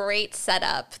at that great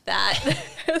setup that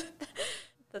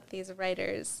that these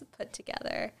writers put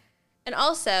together. And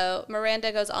also,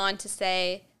 Miranda goes on to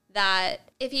say that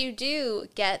if you do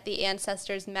get the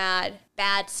ancestors mad,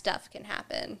 bad stuff can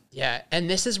happen. Yeah, and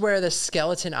this is where the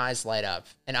skeleton eyes light up.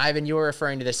 And Ivan, you were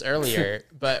referring to this earlier,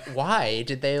 but why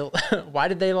did they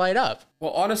light up?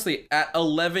 Well, honestly, at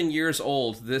 11 years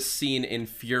old, this scene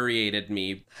infuriated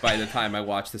me by the time I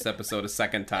watched this episode a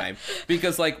second time.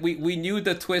 Because, like, we knew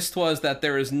the twist was that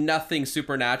there is nothing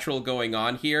supernatural going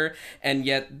on here, and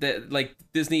yet,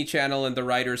 Disney Channel and the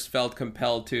writers felt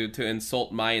compelled to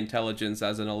insult my intelligence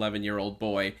as an 11-year-old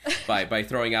boy by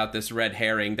throwing out this red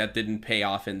herring that didn't pay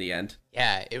off in the end.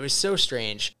 Yeah, it was so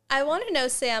strange. I want to know,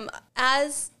 Sam,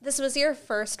 as this was your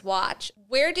first watch,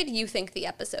 where did you think the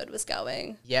episode was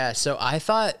going? Yeah, so I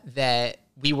thought that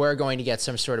we were going to get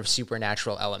some sort of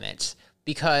supernatural element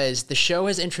because the show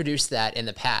has introduced that in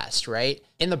the past, right?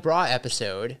 In the Bra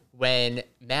episode, when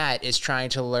Matt is trying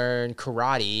to learn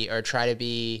karate or try to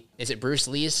be, is it Bruce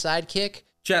Lee's sidekick?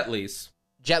 Jet Li's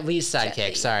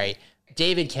sidekick, sorry.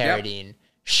 David Carradine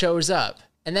shows up.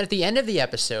 And then at the end of the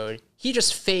episode, he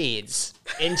just fades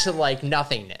into like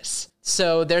nothingness.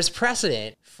 So there's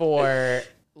precedent for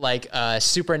like a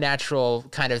supernatural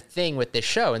kind of thing with this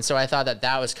show. And so I thought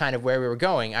that was kind of where we were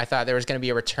going. I thought there was going to be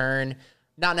a return,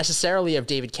 not necessarily of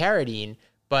David Carradine,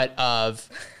 but of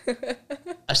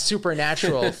a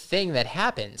supernatural thing that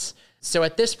happens. So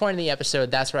at this point in the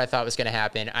episode, that's what I thought was going to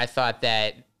happen. I thought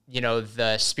that,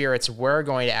 the spirits were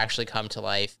going to actually come to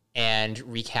life and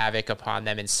wreak havoc upon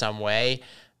them in some way.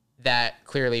 That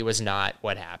clearly was not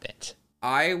what happened.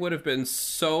 I would have been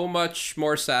so much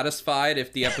more satisfied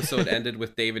if the episode ended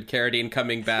with David Carradine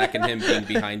coming back and him being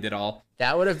behind it all.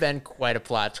 That would have been quite a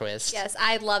plot twist. Yes,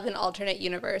 I'd love an alternate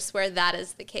universe where that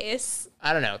is the case.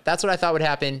 I don't know. That's what I thought would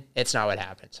happen. It's not what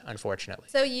happened, unfortunately.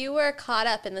 So you were caught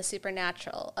up in the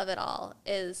supernatural of it all,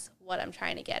 is what I'm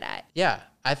trying to get at. Yeah,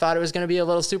 I thought it was going to be a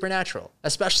little supernatural,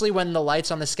 especially when the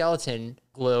lights on the skeleton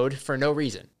glowed for no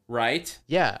reason. Right?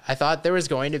 Yeah, I thought there was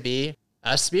going to be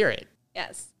a spirit.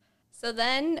 Yes. So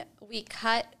then we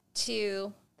cut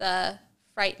to the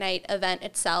Fright Night event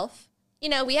itself.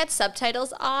 We had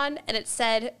subtitles on and it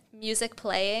said music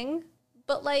playing,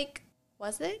 but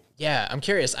was it? Yeah, I'm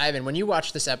curious, Ivan, when you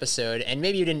watched this episode, and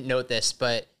maybe you didn't note this,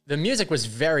 but the music was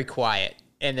very quiet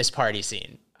in this party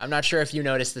scene. I'm not sure if you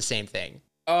noticed the same thing.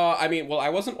 I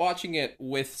wasn't watching it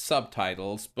with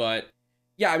subtitles, but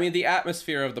yeah, the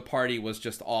atmosphere of the party was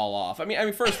just all off.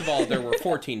 First of all, there were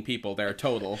 14 people there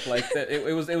total.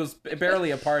 It was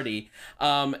barely a party.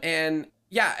 And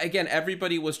yeah, again,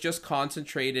 everybody was just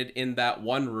concentrated in that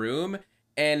one room,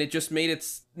 and it just made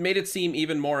it seem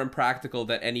even more impractical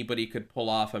that anybody could pull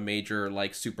off a major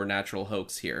supernatural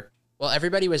hoax here. Well,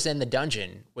 everybody was in the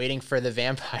dungeon waiting for the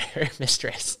vampire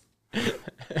mistress.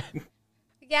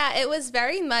 Yeah, it was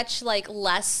very much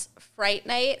less Fright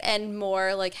Night and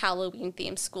more Halloween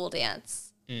themed school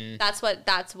dance. That's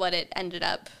what it ended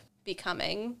up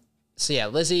becoming. So yeah,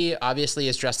 Lizzie obviously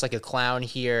is dressed like a clown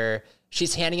here.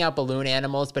 She's handing out balloon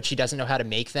animals, but she doesn't know how to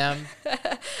make them.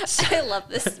 I love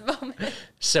this moment.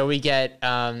 So we get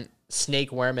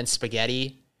snake, worm, and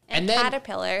spaghetti. And then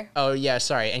caterpillar. Oh yeah,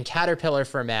 sorry. And caterpillar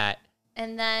for Matt.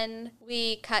 And then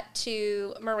we cut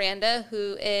to Miranda,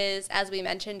 who is, as we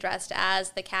mentioned, dressed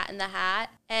as the Cat in the Hat.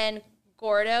 And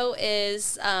Gordo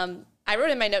is, I wrote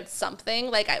in my notes something.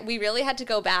 We really had to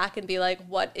go back and be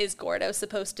what is Gordo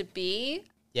supposed to be?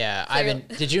 Yeah, Ivan,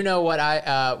 did you know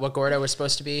what Gordo was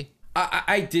supposed to be?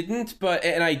 I didn't,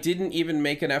 and I didn't even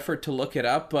make an effort to look it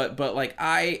up, but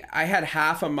I had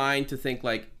half a mind to think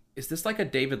is this a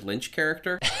David Lynch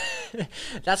character?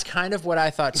 That's kind of what I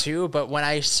thought too, but when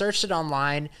I searched it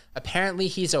online, apparently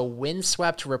he's a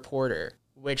windswept reporter,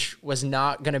 which was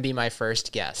not going to be my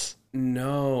first guess.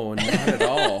 No, not at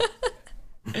all.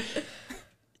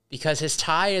 Because his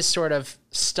tie is sort of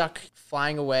stuck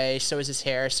flying away, so is his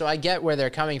hair, so I get where they're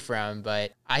coming from,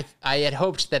 but I had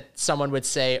hoped that someone would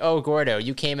say, oh, Gordo,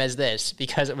 you came as this,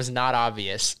 because it was not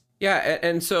obvious. Yeah,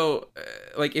 and so,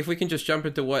 if we can just jump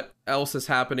into what else is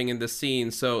happening in this scene.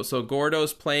 So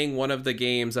Gordo's playing one of the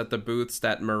games at the booths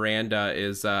that Miranda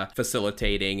is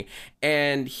facilitating,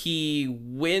 and he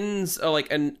wins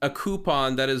a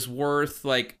coupon that is worth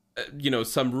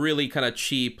some really kind of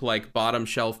cheap bottom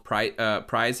shelf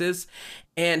prizes.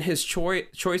 And his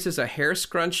choice is a hair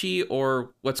scrunchie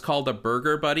or what's called a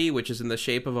burger buddy, which is in the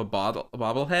shape of a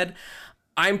bobblehead.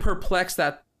 I'm perplexed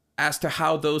as to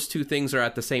how those two things are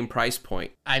at the same price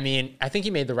point. I think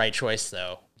you made the right choice,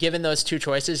 though. Given those two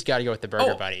choices, you got to go with the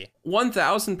burger buddy.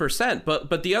 1,000%.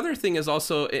 But the other thing is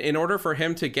also, in order for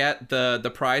him to get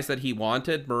the prize that he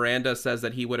wanted, Miranda says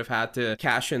that he would have had to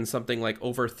cash in something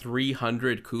over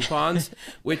 300 coupons,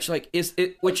 which is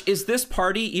this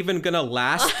party even gonna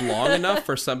last long enough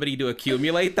for somebody to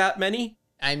accumulate that many?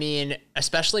 I mean,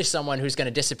 especially someone who's going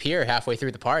to disappear halfway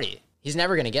through the party. He's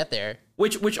never going to get there.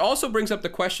 Which also brings up the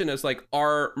question is, like,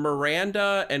 are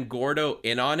Miranda and Gordo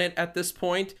in on it at this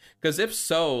point? Because if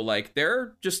so, like,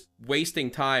 they're just wasting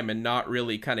time and not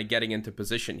really kind of getting into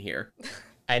position here.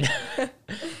 I know.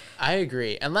 I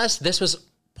agree. Unless this was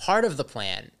part of the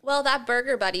plan. Well, that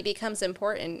burger buddy becomes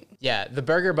important. Yeah, the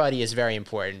burger buddy is very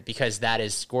important because that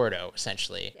is Gordo,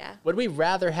 essentially. Yeah. Would we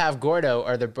rather have Gordo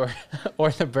or the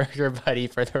burger buddy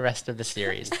for the rest of the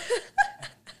series?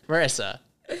 Marissa.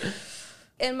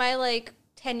 In my, like,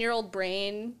 10-year-old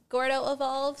brain, Gordo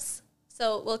evolves,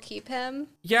 so we'll keep him.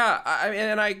 Yeah,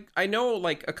 I know,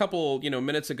 like, a couple,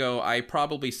 minutes ago, I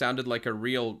probably sounded like a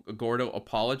real Gordo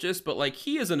apologist, but, like,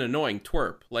 he is an annoying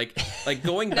twerp. Like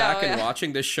going back and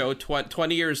watching this show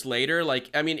 20 years later, like,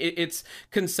 I mean, it's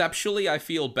conceptually, I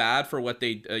feel bad for what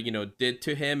they, did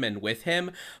to him and with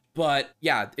him, but,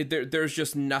 yeah, there's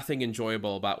just nothing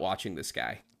enjoyable about watching this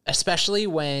guy. Especially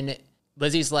when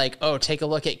Lizzie's like, oh, take a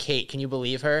look at Kate. Can you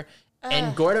believe her?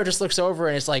 And Gordo just looks over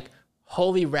and is like,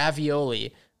 holy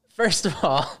ravioli. First of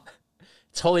all,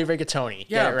 it's holy rigatoni.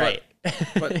 Yeah, get it right.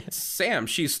 But Sam,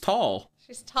 she's tall.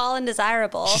 She's tall and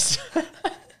desirable.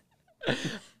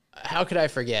 How could I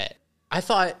forget?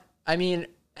 I mean,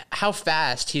 how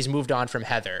fast he's moved on from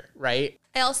Heather, right?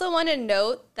 I also want to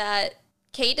note that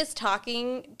Kate is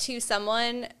talking to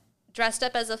someone dressed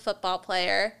up as a football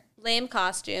player, lame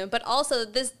costume, but also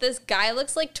this guy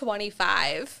looks like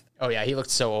 25. Oh, yeah, he looked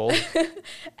so old.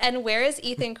 And where is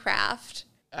Ethan Kraft?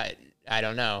 I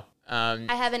don't know. I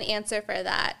have an answer for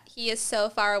that. He is so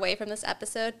far away from this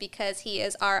episode because he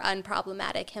is our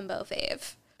unproblematic himbo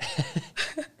fave.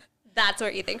 That's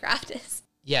where Ethan Kraft is.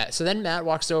 Yeah, so then Matt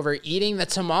walks over eating the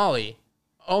tamale.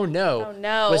 Oh, no. Oh,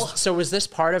 no. So was this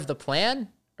part of the plan,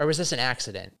 or was this an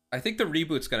accident? I think the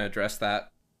reboot's going to address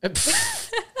that.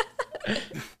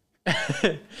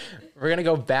 We're going to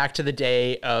go back to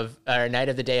Night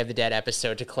of the Day of the Dead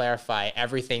episode to clarify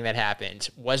everything that happened.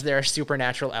 Was there a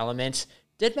supernatural element?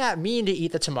 Did Matt mean to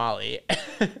eat the tamale?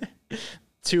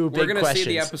 Two big questions. We're going to see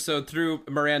the episode through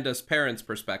Miranda's parents'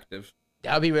 perspective.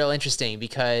 That would be real interesting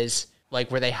because,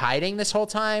 like, were they hiding this whole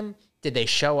time? Did they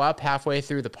show up halfway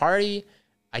through the party?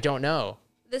 I don't know.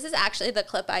 This is actually the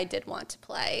clip I did want to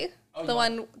play. Oh,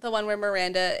 the one where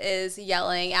Miranda is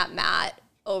yelling at Matt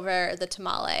over the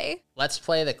tamale. Let's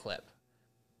play the clip.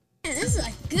 This is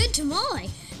a good tamale.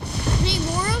 Need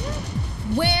more of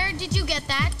them? Where did you get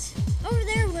that? Over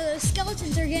there where the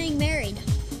skeletons are getting married.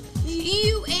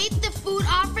 You ate the food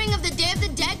offering of the Day of the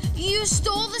Dead? You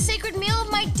stole the sacred meal of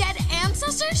my dead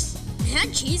ancestors? It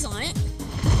had cheese on it.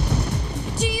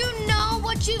 Do you know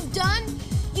what you've done?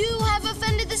 You have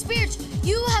offended the spirits.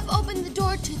 You have opened the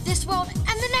door to this world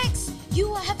and the next.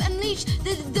 You have unleashed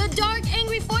the dark,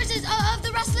 angry forces of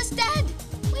the restless dead.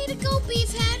 Way to go,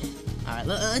 Beefhead. All right,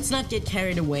 let's not get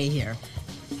carried away here.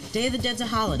 Day of the Dead's a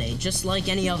holiday, just like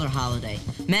any other holiday.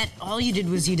 Matt, all you did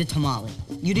was eat a tamale.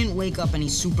 You didn't wake up any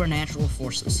supernatural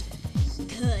forces.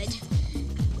 Good.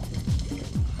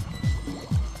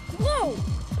 Whoa!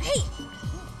 Hey!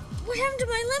 What happened to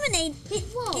my lemonade?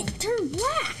 It turned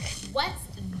black. What's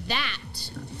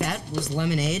that? That was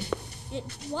lemonade? It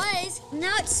was.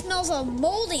 Now it smells all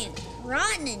moldy and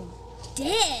rotten and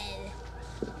dead.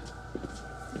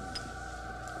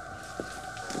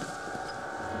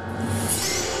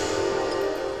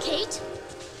 Kate?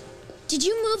 Did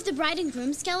you move the bride and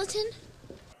groom skeleton?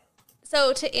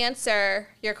 So to answer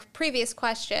your previous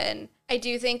question, I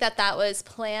do think that was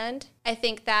planned. I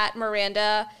think that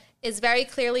Miranda is very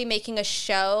clearly making a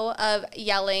show of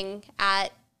yelling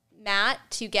at Matt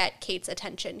to get Kate's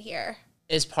attention here.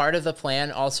 Is part of the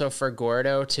plan also for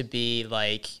Gordo to be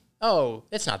like, oh,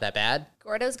 it's not that bad?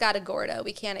 Gordo's got a Gordo.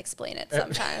 We can't explain it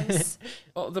sometimes.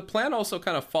 Well, the plan also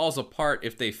kind of falls apart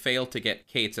if they fail to get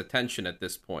Kate's attention at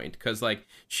this point. Because, like,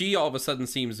 she all of a sudden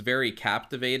seems very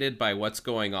captivated by what's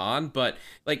going on. But,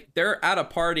 like, they're at a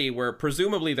party where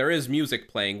presumably there is music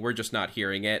playing. We're just not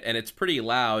hearing it. And it's pretty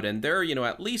loud. And they're,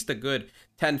 at least a good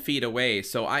 10 feet away.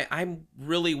 So I'm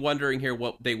really wondering here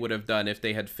what they would have done if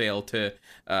they had failed to,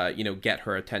 get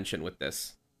her attention with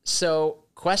this. So,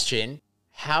 question.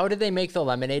 How did they make the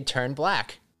lemonade turn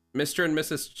black? Mr. and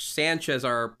Mrs. Sanchez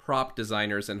are prop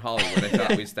designers in Hollywood. I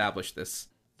thought we established this.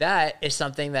 That is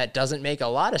something that doesn't make a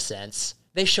lot of sense.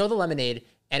 They show the lemonade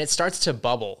and it starts to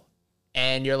bubble.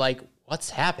 And you're like,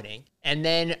 what's happening? And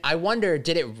then I wonder,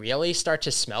 did it really start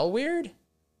to smell weird?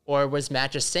 Or was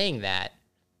Matt just saying that?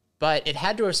 But it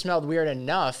had to have smelled weird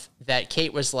enough that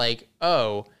Kate was like,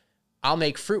 oh, I'll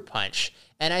make fruit punch.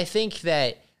 And I think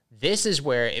that this is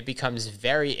where it becomes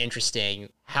very interesting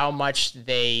how much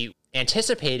they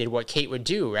anticipated what Kate would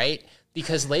do, right?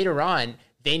 Because later on,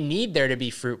 they need there to be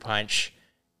fruit punch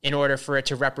in order for it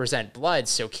to represent blood,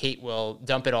 so Kate will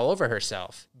dump it all over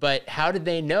herself. But how did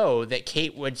they know that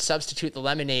Kate would substitute the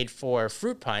lemonade for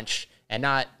fruit punch and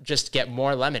not just get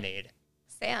more lemonade?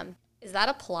 Sam, is that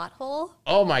a plot hole?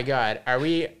 Oh my God. Are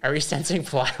we sensing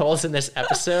plot holes in this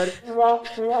episode?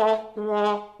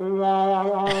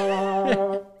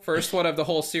 First one of the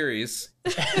whole series.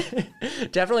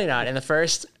 Definitely not. In the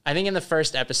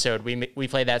first episode, we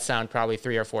played that sound probably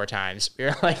 3 or 4 times. We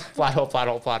were like, plot hole, plot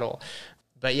hole, plot hole.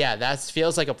 But yeah, that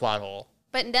feels like a plot hole.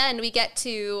 But then we get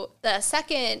to the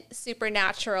second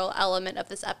supernatural element of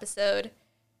this episode.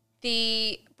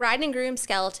 The bride and groom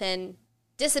skeleton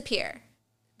disappear.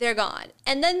 They're gone.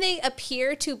 And then they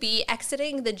appear to be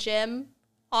exiting the gym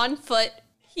on foot,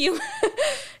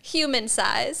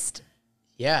 human-sized.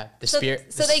 Yeah, So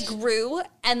they grew,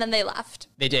 and then they left.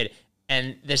 They did.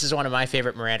 And this is one of my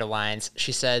favorite Miranda lines.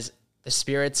 She says, "The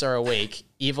spirits are awake,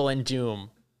 evil and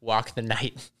doom, walk the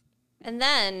night." And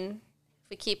then, if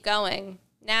we keep going,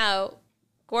 now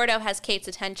Gordo has Kate's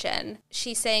attention.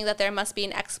 She's saying that there must be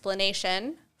an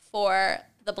explanation for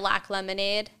the black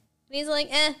lemonade. And he's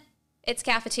like, it's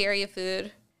cafeteria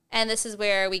food. And this is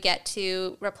where we get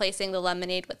to replacing the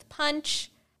lemonade with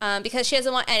punch, because she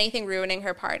doesn't want anything ruining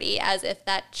her party, as if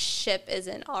that ship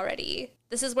isn't already.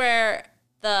 This is where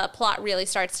the plot really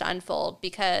starts to unfold,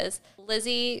 because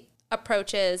Lizzie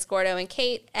approaches Gordo and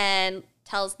Kate and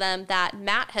tells them that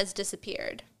Matt has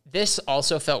disappeared. This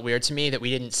also felt weird to me that we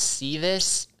didn't see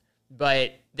this,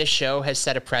 but this show has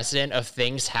set a precedent of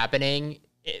things happening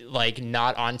like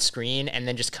not on screen and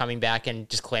then just coming back and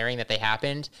declaring that they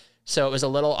happened. So it was a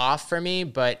little off for me,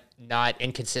 but not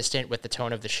inconsistent with the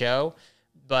tone of the show.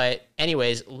 But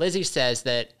anyways, Lizzie says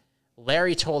that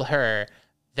Larry told her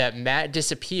that Matt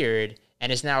disappeared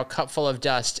and is now a cup full of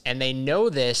dust. And they know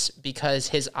this because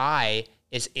his eye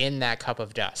is in that cup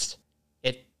of dust.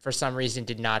 It, for some reason,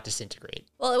 did not disintegrate.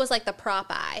 Well, it was like the prop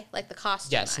eye, like the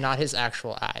costume Yes, eye. not his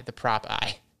actual eye, the prop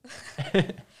eye.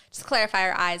 Just clarify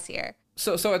our eyes here.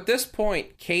 So at this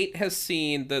point, Kate has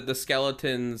seen the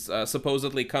skeletons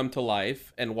supposedly come to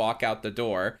life and walk out the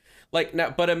door. Like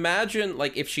now, but imagine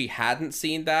like if she hadn't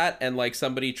seen that and like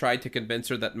somebody tried to convince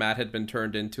her that Matt had been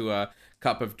turned into a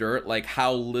cup of dirt, like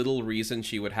how little reason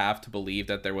she would have to believe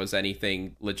that there was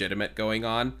anything legitimate going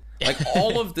on. Like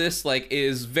all of this like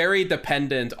is very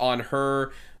dependent on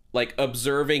her like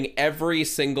observing every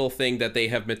single thing that they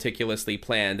have meticulously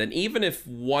planned. And even if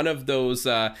one of those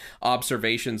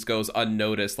observations goes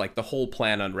unnoticed, like the whole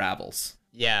plan unravels.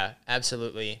 Yeah,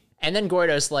 absolutely. And then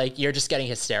Gordo's like, "You're just getting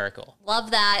hysterical."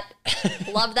 Love that.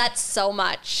 Love that so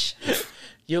much.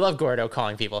 You love Gordo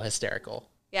calling people hysterical.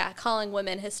 Yeah, calling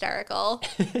women hysterical.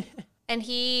 And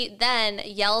he then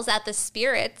yells at the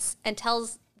spirits and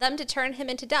tells them to turn him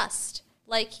into dust.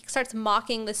 Like, he starts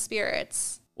mocking the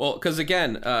spirits. Well, because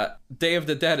again, Day of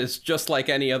the Dead is just like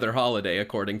any other holiday,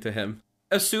 according to him.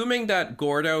 Assuming that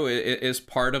Gordo is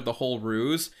part of the whole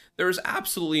ruse, there's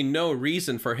absolutely no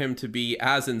reason for him to be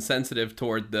as insensitive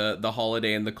toward the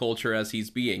holiday and the culture as he's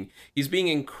being. He's being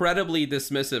incredibly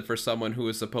dismissive for someone who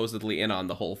is supposedly in on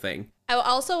the whole thing. I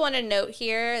also want to note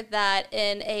here that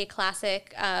in a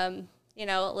classic,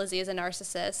 Lizzie is a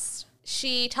narcissist.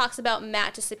 She talks about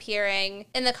Matt disappearing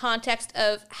in the context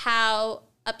of how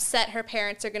upset her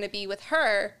parents are going to be with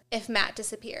her if Matt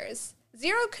disappears.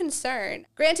 Zero concern.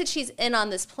 Granted, she's in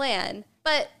on this plan,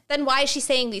 but then why is she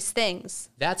saying these things?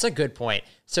 That's a good point.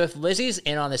 So if Lizzie's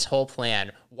in on this whole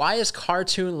plan, why is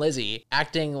cartoon Lizzie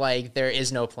acting like there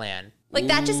is no plan? Like,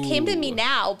 that just came to me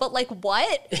now, but like,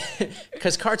 what?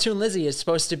 Because cartoon Lizzie is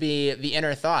supposed to be the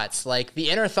inner thoughts. Like, the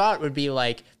inner thought would be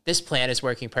like, this plan is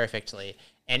working perfectly.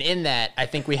 And in that, I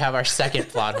think we have our second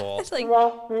plot hole. It's like,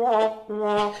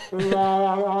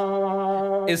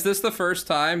 Is this the first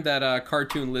time that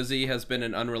cartoon Lizzie has been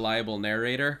an unreliable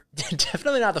narrator?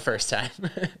 Definitely not the first time.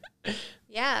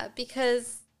 yeah,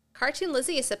 because cartoon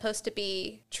Lizzie is supposed to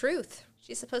be truth.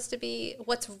 She's supposed to be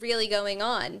what's really going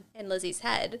on in Lizzie's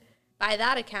head. By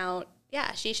that account,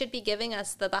 yeah, she should be giving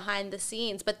us the behind the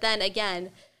scenes. But then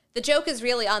again, the joke is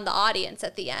really on the audience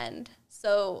at the end.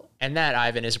 So, and that,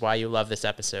 Ivan, is why you love this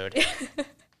episode.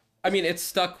 I mean, it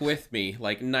stuck with me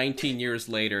like 19 years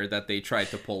later that they tried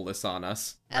to pull this on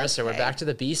us. Marissa, we're back to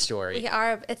the B story. We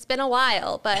are. It's been a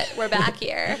while, but we're back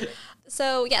here.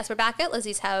 So, yes, we're back at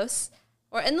Lizzie's house.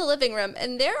 We're in the living room,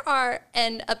 and there are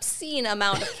an obscene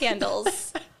amount of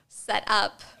candles set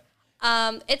up.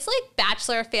 It's like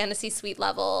Bachelor fantasy suite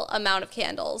level amount of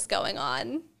candles going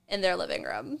on in their living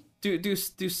room. Do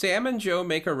Sam and Joe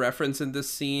make a reference in this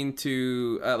scene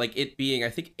to like it being, I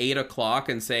think, 8 o'clock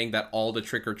and saying that all the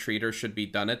trick-or-treaters should be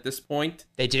done at this point?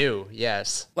 They do,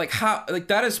 yes. Like how, like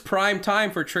that is prime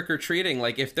time for trick-or-treating.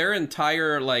 Like if their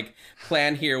entire like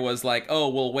plan here was like, oh,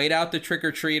 we'll wait out the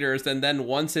trick-or-treaters and then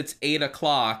once it's 8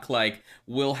 o'clock, like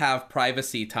we'll have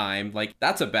privacy time. Like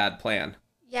that's a bad plan.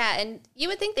 Yeah, and you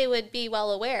would think they would be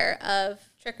well aware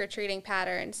of trick-or-treating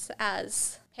patterns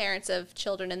as parents of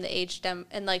children in the age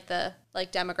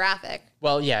demographic.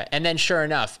 Well, yeah, and then sure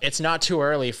enough, it's not too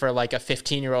early for like a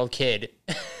 15-year-old kid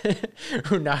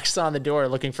who knocks on the door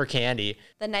looking for candy.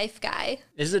 The knife guy.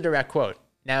 This is a direct quote.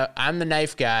 Now, I'm the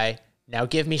knife guy. Now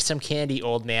give me some candy,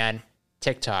 old man.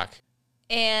 TikTok.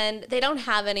 And they don't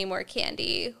have any more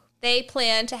candy. They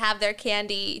plan to have their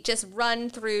candy just run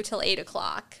through till 8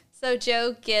 o'clock. So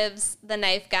Joe gives the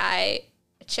knife guy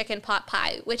chicken pot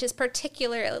pie, which is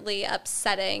particularly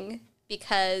upsetting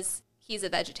because he's a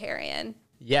vegetarian.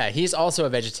 Yeah, he's also a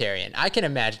vegetarian. I can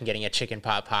imagine getting a chicken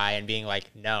pot pie and being like,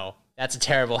 no, that's a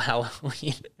terrible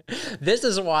Halloween. This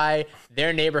is why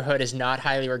their neighborhood is not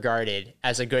highly regarded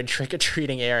as a good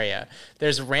trick-or-treating area.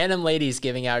 There's random ladies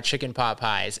giving out chicken pot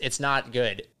pies. It's not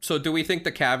good. So do we think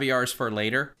the caviar's for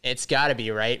later? It's gotta be,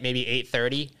 right? Maybe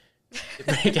 8:30?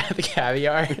 Break out the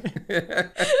caviar.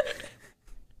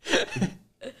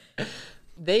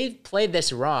 They played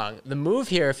this wrong. The move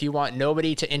here, if you want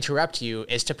nobody to interrupt you,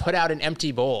 is to put out an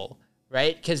empty bowl,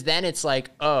 right? Because then it's like,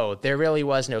 oh, there really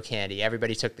was no candy.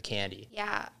 Everybody took the candy.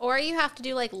 Yeah. Or you have to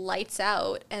do like lights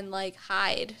out and like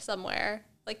hide somewhere.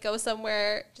 Like go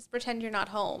somewhere, just pretend you're not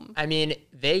home. I mean,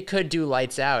 they could do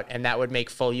lights out and that would make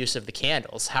full use of the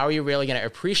candles. How are you really going to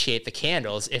appreciate the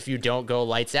candles if you don't go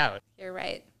lights out? You're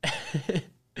right.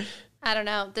 I don't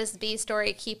know. This B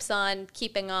story keeps on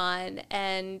keeping on,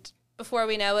 and before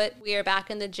we know it, we are back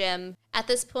in the gym. At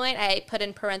this point, I put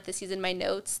in parentheses in my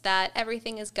notes that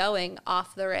everything is going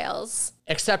off the rails.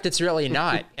 Except it's really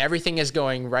not. Everything is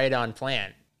going right on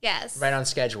plan. Yes. Right on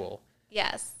schedule.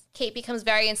 Yes. Kate becomes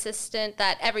very insistent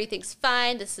that everything's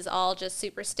fine. This is all just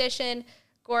superstition.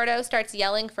 Gordo starts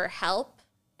yelling for help,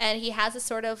 and he has a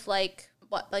sort of like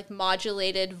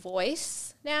modulated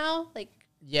voice now.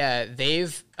 Yeah,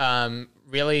 they've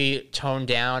really toned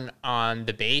down on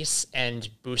the bass and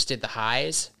boosted the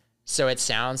highs, so it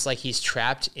sounds like he's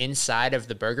trapped inside of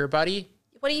the Burger Buddy.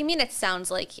 What do you mean it sounds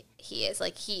like he is?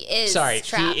 Like he is trapped.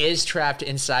 He is trapped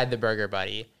inside the Burger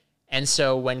Buddy. And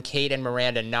so when Kate and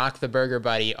Miranda knock the Burger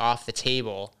Buddy off the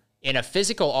table, in a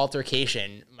physical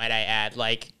altercation, might I add,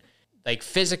 like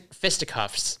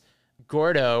fisticuffs,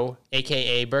 Gordo,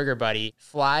 a.k.a. Burger Buddy,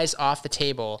 flies off the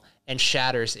table and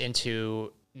shatters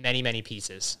into many, many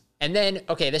pieces. And then,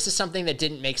 okay, this is something that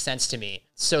didn't make sense to me.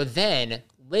 So then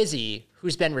Lizzie,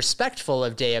 who's been respectful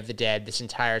of Day of the Dead this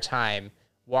entire time,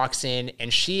 walks in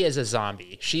and she is a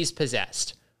zombie. She's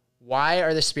possessed. Why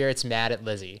are the spirits mad at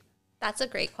Lizzie? That's a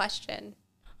great question.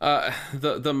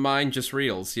 The mind just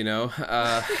reels, you know?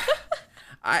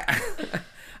 I've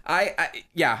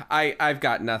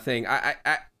got nothing.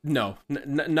 No,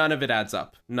 none of it adds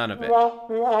up. None of it.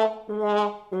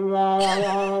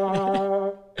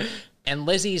 And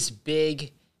Lizzie's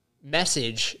big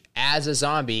message as a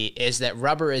zombie is that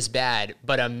rubber is bad,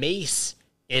 but a mace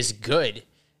is good.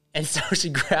 And so she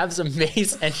grabs a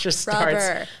mace and just starts...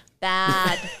 Rubber,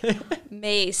 bad,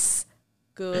 mace,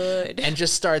 good. And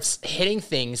just starts hitting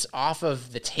things off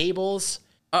of the tables.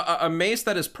 A mace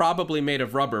that is probably made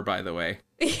of rubber, by the way.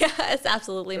 Yeah, it's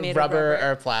absolutely made rubber of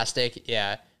rubber. Or plastic,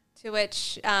 yeah. To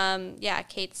which,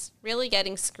 Kate's really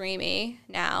getting screamy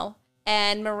now.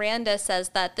 And Miranda says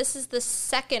that this is the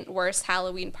second worst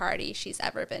Halloween party she's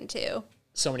ever been to.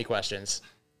 So many questions.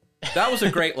 That was a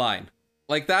great line.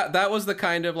 Like, that was the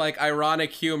kind of, like,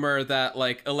 ironic humor that,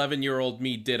 like, 11-year-old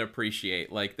me did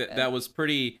appreciate. Like, that was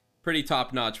pretty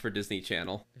top-notch for Disney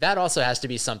Channel. That also has to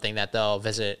be something that they'll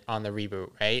visit on the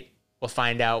reboot, right? We'll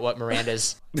find out what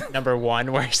Miranda's number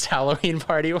one worst Halloween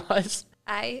party was.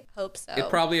 I hope so. It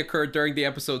probably occurred during the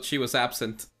episode she was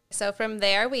absent. So from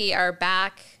there, we are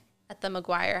back at the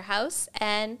McGuire house,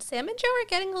 and Sam and Joe are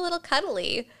getting a little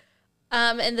cuddly.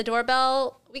 And the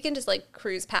doorbell, we can just like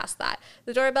cruise past that.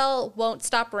 The doorbell won't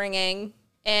stop ringing,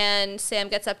 and Sam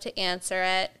gets up to answer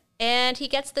it, and he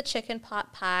gets the chicken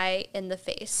pot pie in the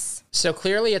face. So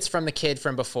clearly it's from the kid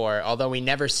from before, although we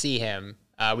never see him.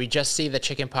 We just see the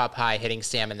chicken pot pie hitting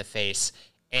Sam in the face.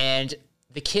 And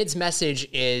the kid's message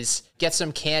is, get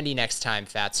some candy next time,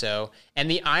 fatso.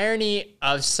 And the irony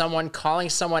of someone calling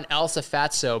someone else a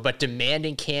fatso but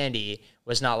demanding candy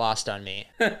was not lost on me.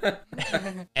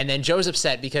 And then Joe's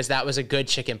upset because that was a good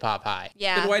chicken pot pie.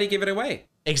 Yeah. Then why'd he give it away?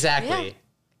 Exactly.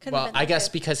 Yeah. Well, I guess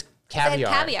because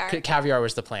Caviar. Caviar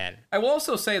was the plan. I will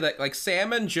also say that like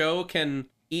Sam and Joe can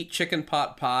eat chicken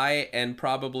pot pie and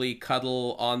probably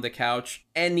cuddle on the couch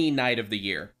any night of the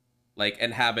year, like,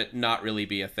 and have it not really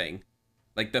be a thing.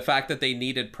 Like, the fact that they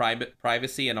needed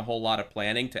privacy and a whole lot of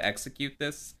planning to execute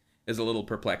this is a little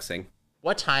perplexing.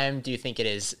 What time do you think it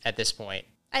is at this point?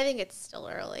 I think it's still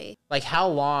early. Like, how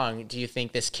long do you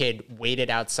think this kid waited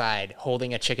outside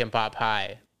holding a chicken pot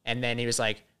pie? And then he was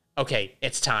like, okay,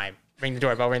 it's time. Ring the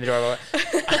doorbell. I'm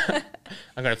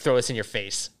going to throw this in your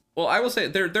face. Well, I will say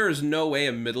there is no way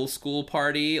a middle school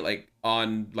party, like,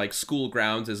 on, like, school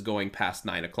grounds is going past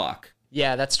 9 o'clock.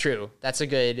 Yeah, that's true. That's a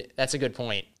good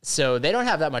point. So they don't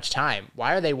have that much time.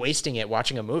 Why are they wasting it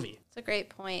watching a movie? It's a great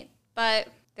point. But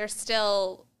there's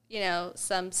still,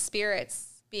 some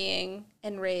spirits being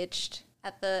enraged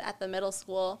at the middle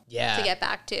school to get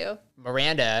back to.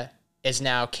 Miranda is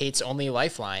now Kate's only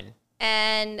lifeline.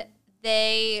 And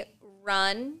they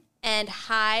run and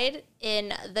hide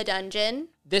in the dungeon.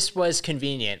 This was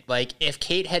convenient. Like, if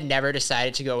Kate had never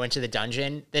decided to go into the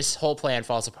dungeon, this whole plan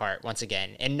falls apart once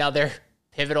again. Another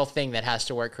pivotal thing that has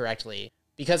to work correctly.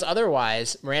 Because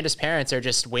otherwise, Miranda's parents are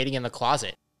just waiting in the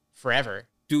closet forever.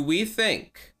 Do we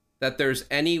think that there's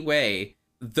any way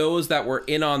those that were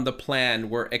in on the plan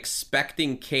were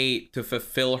expecting Kate to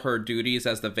fulfill her duties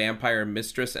as the vampire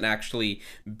mistress and actually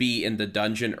be in the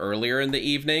dungeon earlier in the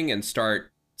evening and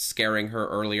start scaring her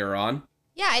earlier on?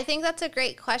 Yeah, I think that's a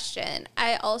great question.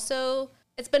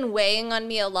 It's been weighing on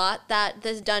me a lot that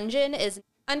this dungeon is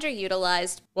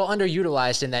underutilized. Well,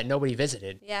 underutilized in that nobody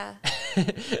visited. Yeah.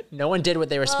 No one did what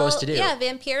they were supposed to do. Yeah,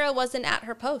 Vampira wasn't at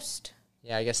her post.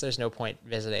 Yeah, I guess there's no point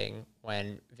visiting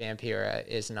when Vampira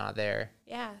is not there.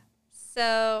 Yeah.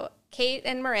 So Kate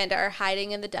and Miranda are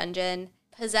hiding in the dungeon.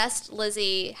 Possessed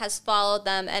Lizzie has followed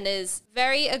them and is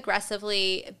very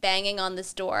aggressively banging on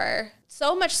this door.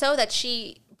 So much so that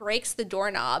she breaks the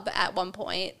doorknob at one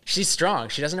point. She's strong.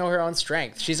 She doesn't know her own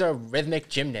strength. She's a rhythmic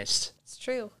gymnast. It's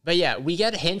true. But yeah, we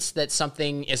get hints that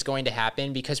something is going to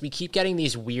happen because we keep getting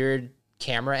these weird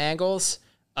camera angles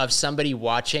of somebody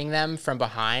watching them from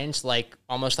behind, like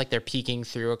almost like they're peeking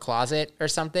through a closet or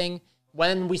something.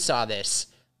 When we saw this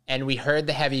and we heard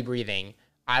the heavy breathing,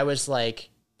 I was like,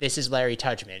 this is Larry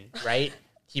Tudgman, right?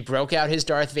 He broke out his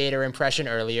Darth Vader impression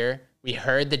earlier. We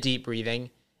heard the deep breathing,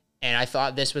 and I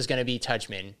thought this was going to be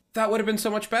Tudgman. That would have been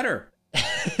so much better.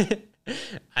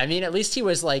 I mean, at least he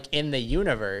was like in the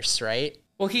universe, right?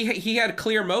 Well, he had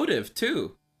clear motive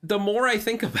too. The more I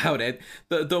think about it,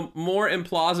 the more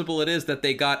implausible it is that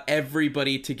they got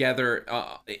everybody together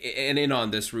and in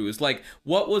on this ruse. Like,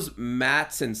 what was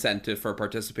Matt's incentive for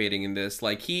participating in this?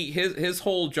 Like, his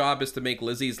whole job is to make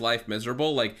Lizzie's life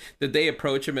miserable. Like, did they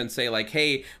approach him and say, like,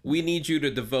 hey, we need you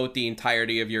to devote the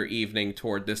entirety of your evening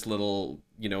toward this little,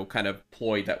 kind of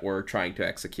ploy that we're trying to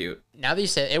execute? Now that you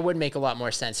said it would make a lot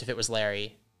more sense if it was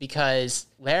Larry, because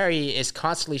Larry is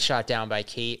constantly shot down by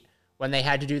Kate. When they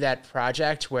had to do that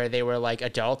project where they were like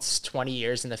adults 20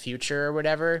 years in the future or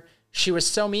whatever, she was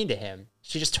so mean to him.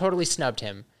 She just totally snubbed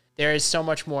him. There is so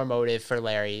much more motive for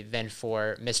Larry than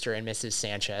for Mr. and Mrs.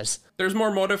 Sanchez. There's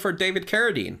more motive for David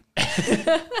Carradine.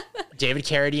 David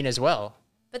Carradine as well.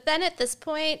 But then at this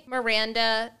point,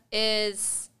 Miranda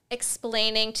is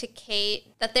explaining to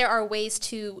Kate that there are ways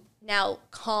to now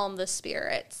calm the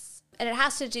spirits. And it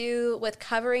has to do with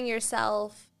covering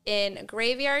yourself in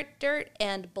graveyard dirt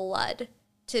and blood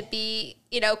to be,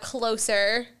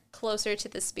 closer to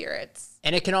the spirits.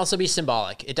 And it can also be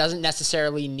symbolic. It doesn't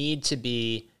necessarily need to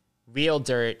be real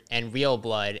dirt and real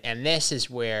blood. And this is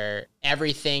where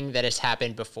everything that has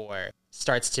happened before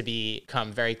starts to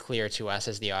become very clear to us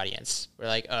as the audience. We're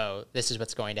like, oh, this is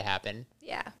what's going to happen.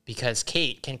 Yeah. Because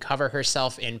Kate can cover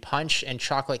herself in punch and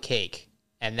chocolate cake.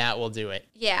 And that will do it.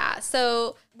 Yeah.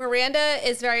 So Miranda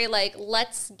is very like,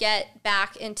 let's get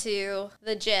back into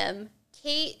the gym.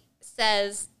 Kate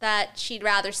says that she'd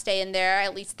rather stay in there.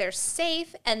 At least they're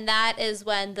safe. And that is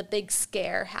when the big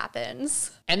scare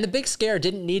happens. And the big scare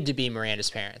didn't need to be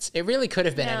Miranda's parents. It really could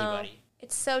have been anybody.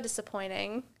 It's so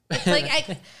disappointing. It's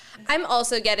like, I'm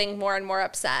also getting more and more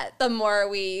upset the more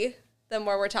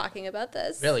we're talking about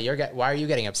this. Really? Why are you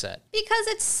getting upset? Because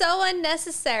it's so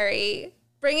unnecessary.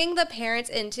 Bringing the parents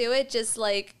into it, just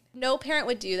like, no parent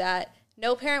would do that.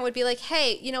 No parent would be like,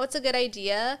 hey, what's a good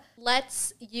idea?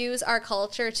 Let's use our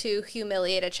culture to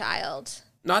humiliate a child.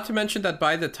 Not to mention that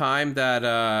by the time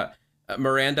that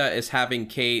Miranda is having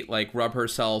Kate, like, rub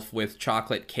herself with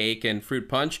chocolate cake and fruit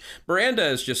punch, Miranda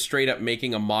is just straight up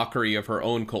making a mockery of her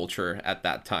own culture at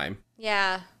that time.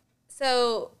 Yeah.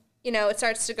 So, it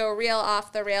starts to go real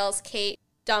off the rails. Kate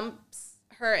dumps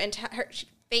her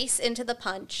face into the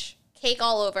punch. Cake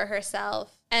all over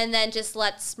herself. and then just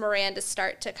lets Miranda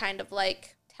start to kind of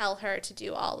like tell her to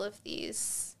do all of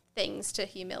these things to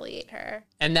humiliate her.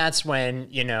 And that's when,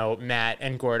 you know, Matt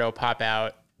and Gordo pop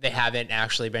out. They haven't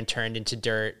actually been turned into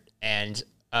dirt and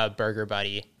a burger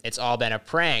buddy. It's all been a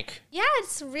prank. Yeah,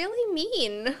 it's really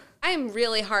mean. I'm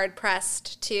really hard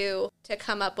pressed to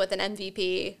come up with an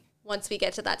MVP once we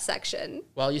get to that section.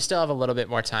 Well, you still have a little bit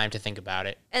more time to think about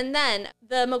it. And then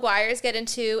the McGuires get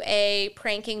into a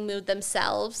pranking mood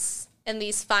themselves in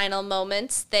these final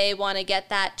moments. They want to get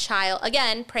that child,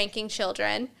 again, pranking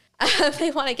children.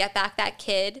 They want to get back that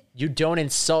kid. You don't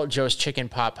insult Joe's chicken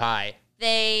pot pie.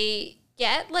 They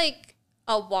get like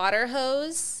a water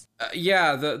hose.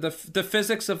 Yeah, the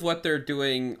physics of what they're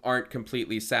doing aren't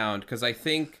completely sound, because I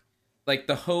think like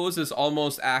the hose is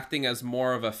almost acting as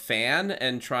more of a fan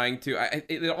and trying to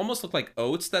it almost looked like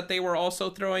oats that they were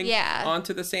also throwing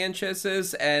onto the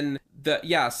Sanchez's, and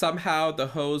somehow the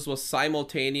hose was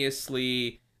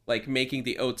simultaneously like making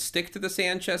the oats stick to the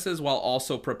Sanchez's while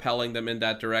also propelling them in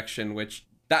that direction, which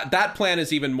that plan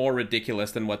is even more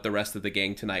ridiculous than what the rest of the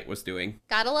gang tonight was doing.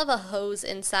 Gotta love a hose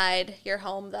inside your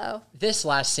home, though. This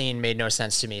last scene made no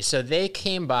sense to me. So they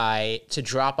came by to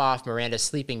drop off Miranda's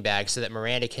sleeping bag so that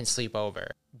Miranda can sleep over.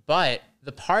 But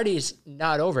the party's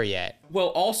not over yet. Well,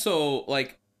 also,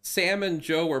 like, Sam and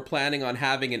Joe were planning on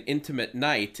having an intimate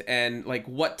night, and like,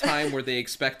 what time were they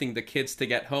expecting the kids to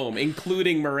get home,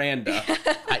 including Miranda?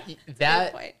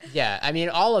 Yeah, I mean,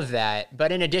 all of that.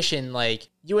 But in addition, like,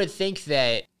 you would think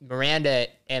that Miranda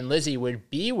and Lizzie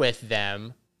would be with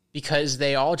them because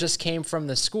they all just came from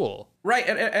the school. Right,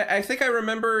 and I think I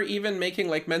remember even making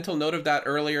like mental note of that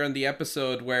earlier in the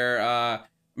episode where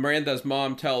Miranda's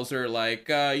mom tells her like,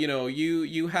 you know,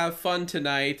 you have fun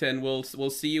tonight, and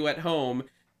we'll see you at home.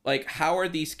 Like, how are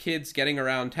these kids getting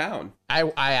around town? I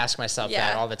ask myself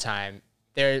that all the time.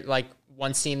 They're like,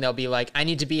 one scene they'll be like, I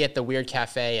need to be at the weird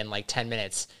cafe in like 10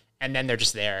 minutes. And then they're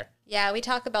just there. Yeah, we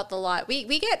talk about the lot.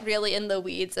 We get really in the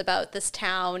weeds about this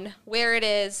town, where it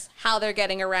is, how they're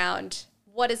getting around,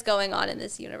 what is going on in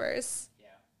this universe. Yeah,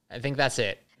 I think that's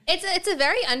it. It's a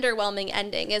very underwhelming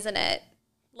ending, isn't it?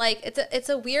 Like, it's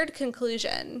a weird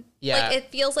conclusion. Yeah. Like, it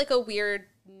feels like a weird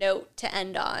note to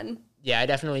end on. Yeah, I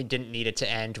definitely didn't need it to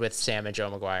end with Sam and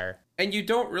Joe McGuire. And you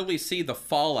don't really see the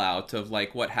fallout of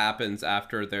like what happens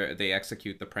after they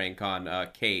execute the prank on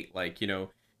Kate. Like, you know,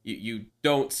 you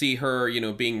don't see her, you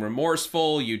know, being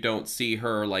remorseful. You don't see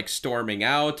her like storming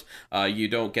out. You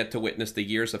don't get to witness the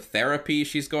years of therapy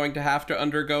she's going to have to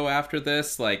undergo after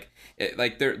this. Like,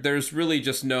 there's really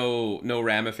just no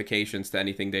ramifications to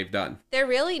anything they've done. There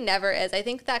really never is. I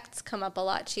think that's come up a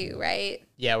lot too, right?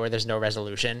 Yeah, where there's no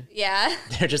resolution. Yeah.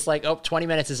 They're just like, oh, 20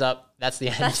 minutes is up. That's the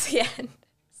end. That's the end.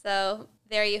 So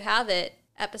there you have it.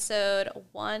 Episode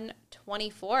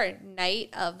 124, Night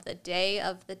of the Day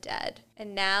of the Dead.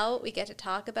 And now we get to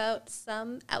talk about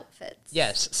some outfits.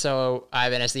 Yes. So,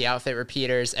 Ivan, as the outfit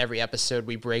repeaters, every episode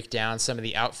we break down some of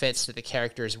the outfits that the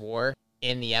characters wore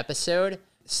in the episode.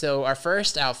 So our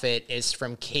first outfit is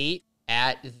from Kate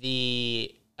at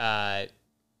the, I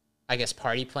guess,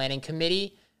 party planning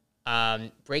committee,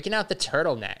 breaking out the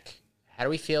turtleneck. How do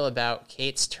we feel about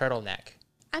Kate's turtleneck?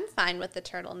 I'm fine with the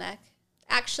turtleneck.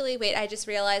 Actually, wait, I just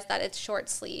realized that it's short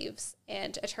sleeves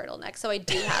and a turtleneck, so I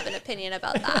do have an opinion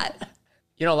about that.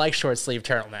 You don't like short sleeve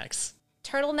turtlenecks.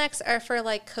 Turtlenecks are for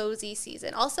like cozy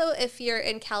season. Also, if you're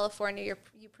in California,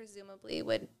 you presumably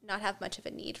would not have much of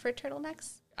a need for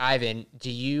turtlenecks. Ivan,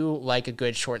 do you like a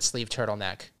good short sleeve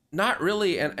turtleneck? Not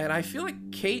really, and I feel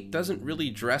like Kate doesn't really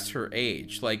dress her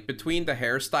age. Like, between the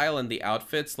hairstyle and the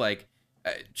outfits, like,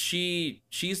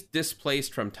 she's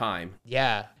displaced from time.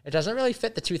 Yeah, it doesn't really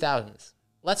fit the 2000s.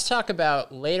 Let's talk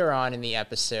about later on in the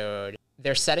episode.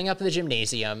 They're setting up the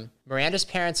gymnasium. Miranda's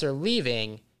parents are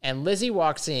leaving, and Lizzie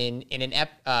walks in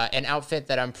an outfit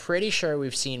that I'm pretty sure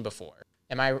we've seen before.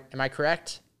 Am I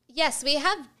correct? Yes, we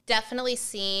have definitely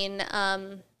seen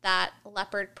that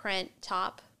leopard print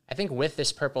top. I think with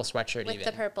this purple sweatshirt with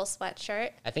the purple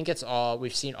sweatshirt. I think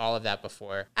we've seen all of that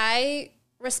before. I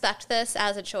respect this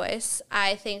as a choice.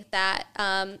 I think that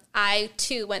I,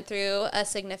 too, went through a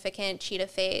significant cheetah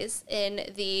phase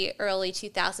in the early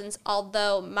 2000s,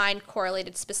 although mine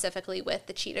correlated specifically with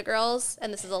the Cheetah Girls,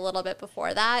 and this is a little bit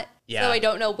before that. Yeah. So I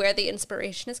don't know where the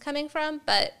inspiration is coming from,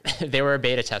 but... They were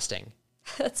beta testing.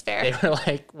 That's fair. They were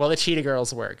like, well, the Cheetah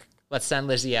Girls work. Let's send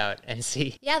Lizzie out and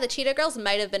see. Yeah, the Cheetah Girls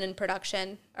might have been in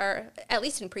production, or at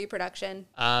least in pre-production.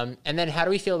 And then how do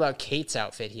we feel about Kate's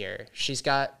outfit here? She's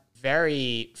got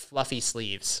very fluffy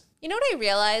sleeves. You know what I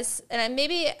realize, and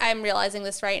maybe I'm realizing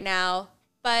this right now,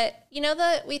 but you know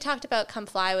that we talked about Come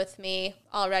Fly With Me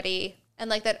already, and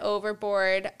like that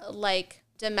overboard, like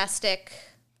domestic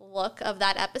look of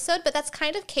that episode, but that's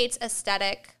kind of Kate's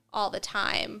aesthetic all the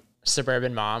time.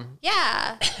 Suburban mom.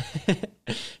 Yeah.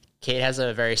 Kate has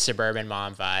a very suburban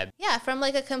mom vibe. Yeah, from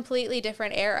like a completely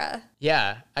different era.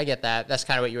 Yeah, I get that. That's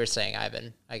kind of what you were saying,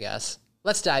 Ivan, I guess.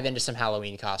 Let's dive into some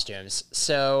Halloween costumes.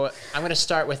 So I'm going to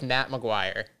start with Matt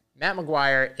McGuire. Matt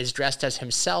McGuire is dressed as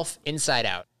himself inside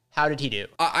out. How did he do?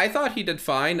 I thought he did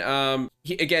fine.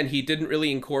 He didn't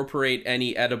really incorporate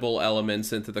any edible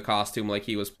elements into the costume like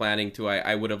he was planning to.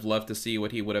 I would have loved to see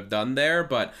what he would have done there.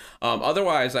 But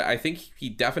otherwise, I think he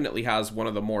definitely has one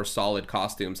of the more solid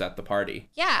costumes at the party.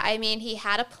 Yeah, I mean, he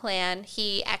had a plan.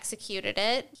 He executed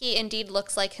it. He indeed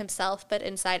looks like himself, but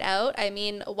inside out. I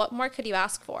mean, what more could you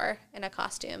ask for in a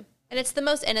costume? And it's the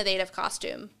most innovative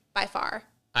costume by far.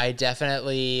 I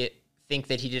definitely think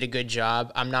that he did a good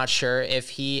job. I'm not sure if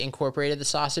he incorporated the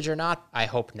sausage or not. I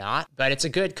hope not, but it's a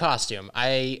good costume.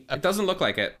 It doesn't look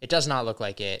like it. It does not look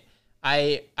like it.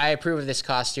 I approve of this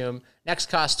costume. Next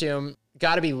costume,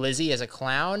 got to be Lizzie as a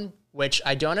clown, which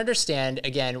I don't understand.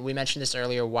 Again, we mentioned this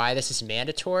earlier, why this is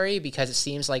mandatory, because it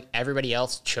seems like everybody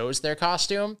else chose their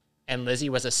costume and Lizzie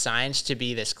was assigned to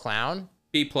be this clown.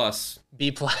 B+.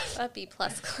 B+. A B+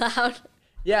 clown.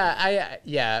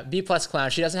 Yeah, B+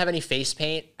 clown. She doesn't have any face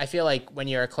paint. I feel like when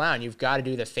you're a clown, you've got to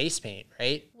do the face paint,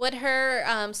 right? Would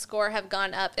her score have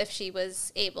gone up if she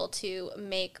was able to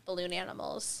make balloon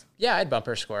animals? Yeah, I'd bump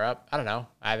her score up. I don't know.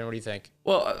 Ivan, what do you think?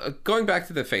 Well, going back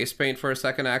to the face paint for a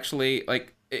second, actually,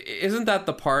 like, isn't that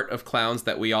the part of clowns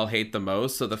that we all hate the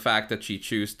most? So the fact that she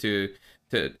chose to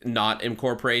not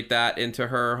incorporate that into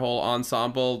her whole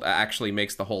ensemble actually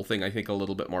makes the whole thing, I think, a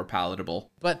little bit more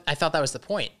palatable. But I thought that was the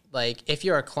point. Like, if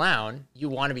you're a clown, you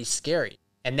want to be scary.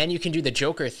 And then you can do the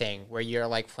Joker thing where you're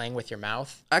like playing with your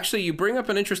mouth. Actually, you bring up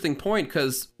an interesting point,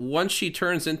 because once she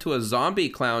turns into a zombie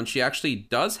clown, she actually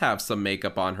does have some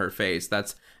makeup on her face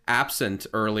that's absent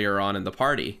earlier on in the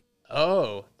party.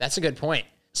 Oh, that's a good point.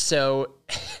 So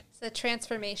It's a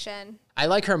transformation. I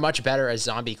like her much better as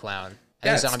zombie clown. I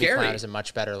Yeah, think it's zombie scary. clown is a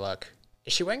much better look.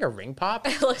 Is she wearing a ring pop?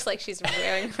 It looks like she's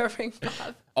wearing a ring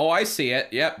pop. Oh, I see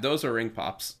it. Yep, those are ring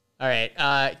pops. All right,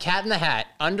 Cat in the Hat,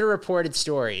 underreported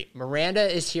story.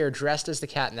 Miranda is here dressed as the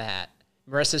Cat in the Hat.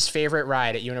 Marissa's favorite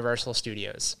ride at Universal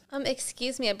Studios.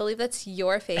 Excuse me, I believe that's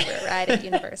your favorite ride at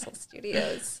Universal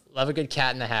Studios. Love a good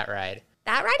Cat in the Hat ride.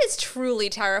 That ride is truly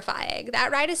terrifying.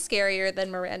 That ride is scarier than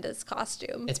Miranda's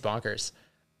costume. It's bonkers.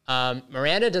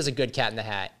 Miranda does a good Cat in the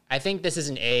Hat. I think this is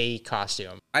an A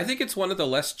costume. I think it's one of the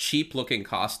less cheap looking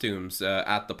costumes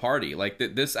at the party. Like,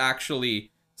 this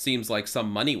actually seems like some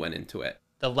money went into it.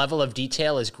 The level of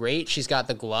detail is great. She's got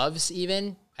the gloves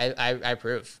even. I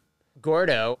approve.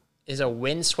 Gordo is a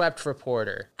windswept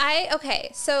reporter.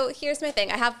 Okay, so here's my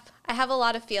thing. I have a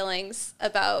lot of feelings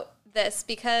about this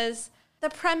because the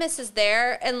premise is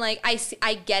there and like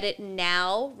I get it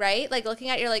now, right? Like looking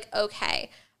at it, you're like,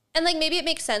 okay. And like maybe it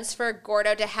makes sense for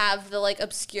Gordo to have the like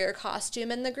obscure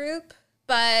costume in the group,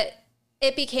 but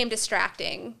it became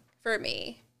distracting for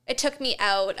me. It took me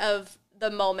out of the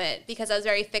moment because I was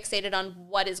very fixated on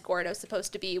what is Gordo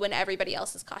supposed to be when everybody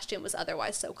else's costume was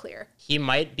otherwise so clear. He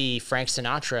might be Frank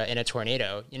Sinatra in a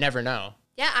tornado. You never know.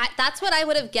 Yeah, that's what I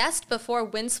would have guessed before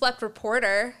windswept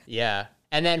reporter. Yeah.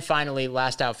 And then finally,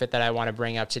 last outfit that I want to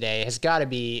bring up today has got to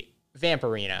be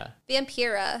Vampirina.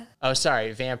 Vampira. Oh,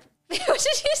 sorry, What did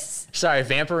you say? Sorry,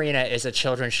 Vampirina is a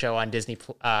children's show on Disney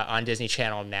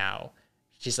Channel now.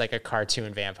 She's like a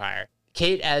cartoon vampire.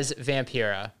 Kate as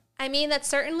Vampira. I mean, that's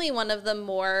certainly one of the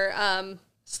more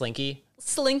Slinky.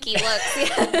 slinky looks.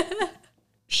 Yeah.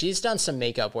 She's done some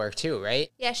makeup work too, right?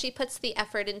 Yeah, she puts the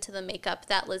effort into the makeup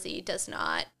that Lizzie does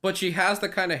not. But she has the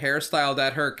kind of hairstyle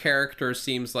that her character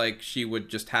seems like she would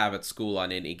just have at school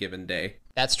on any given day.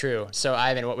 That's true. So,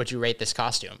 Ivan, what would you rate this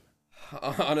costume?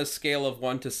 On a scale of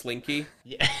 1 to Slinky?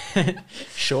 Yeah.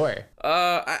 Sure.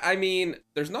 I mean,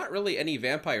 there's not really any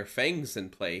vampire fangs in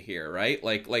play here, right?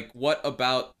 Like what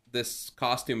about this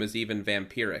costume is even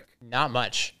vampiric? Not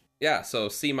much. Yeah, so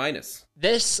C-.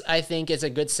 This, I think, is a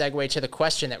good segue to the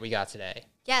question that we got today.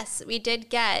 Yes, we did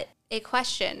get a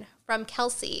question from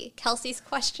Kelsey. Kelsey's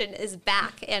question is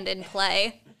back and in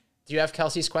play. Do you have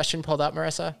Kelsey's question pulled up,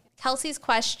 Marissa? Kelsey's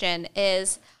question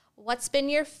is, what's been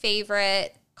your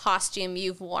favorite costume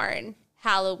you've worn,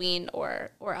 Halloween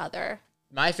or other?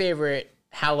 My favorite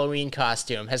Halloween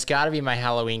costume has got to be my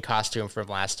Halloween costume from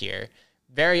last year.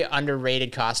 Very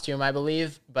underrated costume, I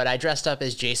believe, but I dressed up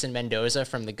as Jason Mendoza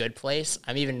from The Good Place.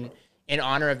 I'm even, in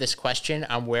honor of this question,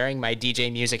 I'm wearing my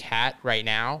DJ Music hat right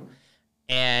now,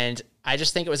 and I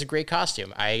just think it was a great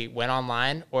costume. I went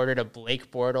online, ordered a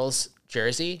Blake Bortles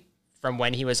jersey from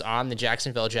when he was on the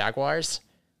Jacksonville Jaguars,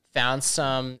 found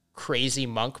some crazy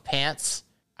monk pants.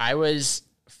 I was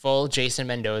full Jason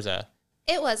Mendoza.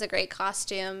 It was a great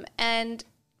costume. And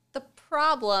the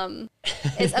problem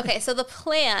is, okay, so the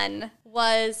plan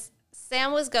was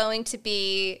Sam was going to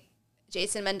be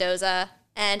Jason Mendoza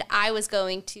and I was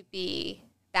going to be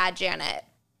Bad Janet.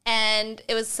 And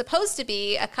it was supposed to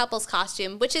be a couple's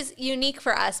costume, which is unique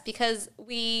for us because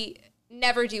we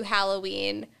never do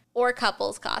Halloween or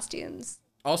couples costumes.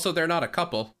 Also, they're not a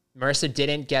couple. Marisa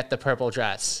didn't get the purple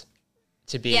dress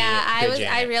to be Janet.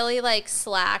 I really like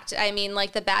slacked. I mean,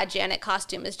 like the Bad Janet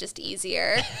costume is just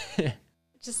easier.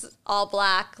 Just all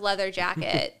black leather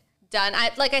jacket. Done.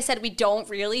 Like I said, we don't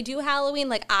really do Halloween.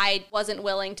 Like I wasn't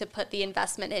willing to put the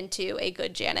investment into a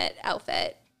good Janet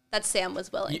outfit that Sam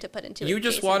was willing to put into. You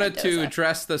just wanted to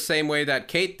dress the same way that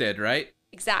Kate did, right?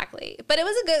 Exactly. But it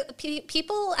was a good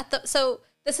people at the. So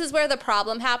this is where the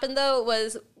problem happened, though,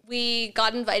 was we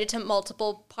got invited to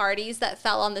multiple parties that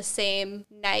fell on the same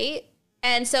night.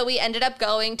 And so we ended up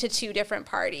going to 2 different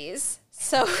parties.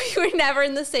 So we were never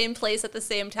in the same place at the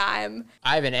same time.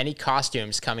 Ivan, any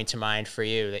costumes coming to mind for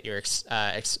you that you're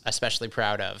especially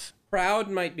proud of? Proud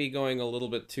might be going a little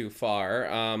bit too far.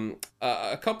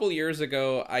 A couple years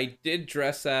ago, I did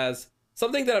dress as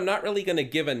something that I'm not really going to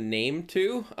give a name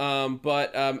to,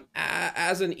 but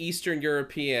as an Eastern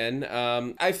European,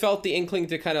 I felt the inkling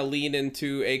to kind of lean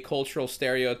into a cultural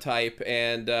stereotype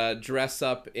and dress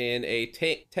up in a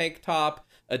tank top,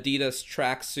 Adidas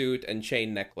tracksuit, and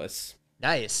chain necklace.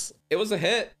 Nice. It was a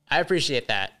hit. I appreciate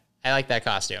that. I like that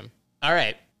costume. All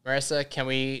right, Marisa, can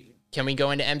we go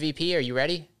into MVP? Are you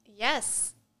ready?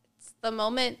 Yes. It's the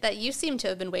moment that you seem to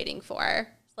have been waiting for.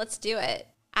 Let's do it.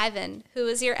 Ivan, who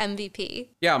is your MVP?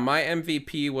 Yeah, my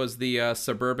MVP was the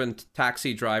suburban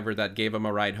taxi driver that gave him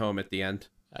a ride home at the end.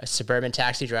 A suburban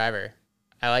taxi driver.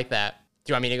 I like that.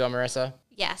 Do you want me to go, Marisa?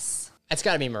 Yes. It's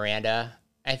got to be Miranda,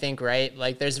 I think, right?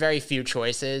 Like, there's very few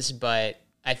choices, but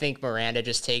I think Miranda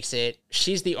just takes it.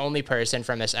 She's the only person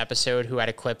from this episode who had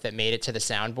a clip that made it to the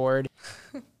soundboard.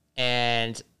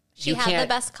 And she had the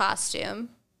best costume.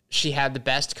 She had the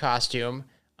best costume,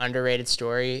 underrated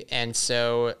story. And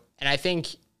I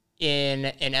think in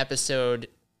an episode,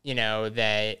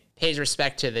 that pays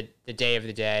respect to the Day of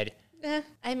the Dead.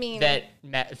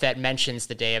 That mentions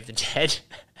the Day of the Dead.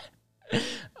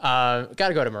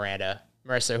 Gotta go to Miranda.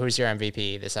 Marisa, who's your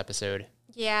MVP this episode?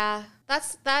 Yeah,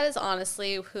 that is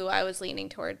honestly who I was leaning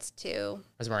towards too.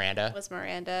 Was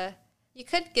Miranda? You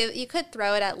could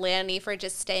throw it at Lanny for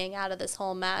just staying out of this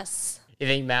whole mess. You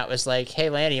think Matt was like,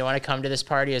 "Hey, Lanny, you want to come to this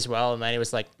party as well?" And Lanny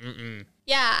was like, "Mm-mm."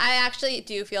 Yeah, I actually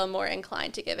do feel more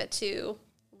inclined to give it to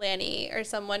Lanny or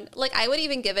someone. Like, I would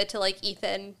even give it to, like,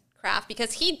 Ethan Kraft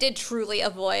because he did truly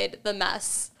avoid the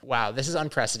mess. Wow, this is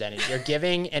unprecedented. You're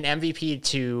giving an MVP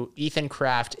to Ethan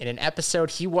Kraft in an episode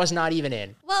he was not even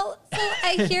in. Well, so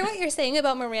I hear what you're saying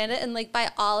about Miranda, and, like, by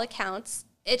all accounts,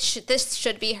 this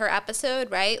should be her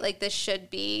episode, right? Like, this should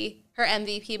be her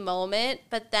MVP moment.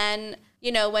 But then,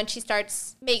 when she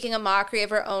starts making a mockery of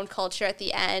her own culture at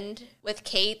the end with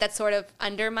Kate, that sort of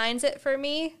undermines it for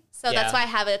me. So That's why I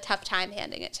have a tough time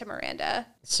handing it to Miranda.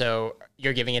 So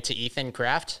you're giving it to Ethan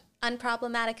Kraft?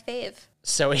 Unproblematic fave.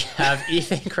 So we have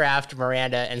Ethan Kraft,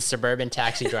 Miranda, and Suburban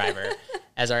Taxi Driver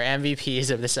as our MVPs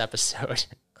of this episode.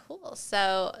 Cool.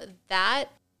 So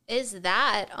that is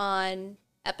that on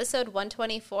episode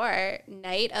 124,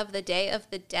 Night of the Day of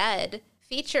the Dead,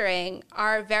 featuring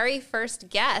our very first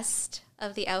guest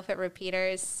of the Outfit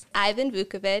Repeaters, Ivan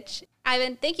Vukovic.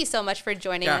 Ivan, thank you so much for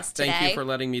joining us today. Thank you for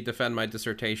letting me defend my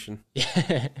dissertation.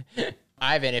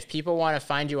 Ivan, if people want to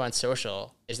find you on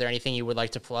social, is there anything you would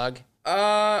like to plug?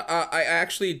 I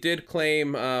actually did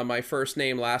claim my first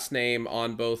name, last name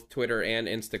on both Twitter and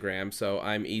Instagram, so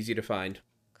I'm easy to find.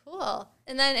 Cool.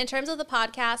 And then in terms of the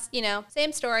podcast,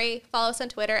 same story. Follow us on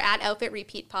Twitter at Outfit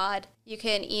Repeat Pod. You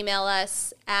can email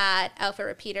us at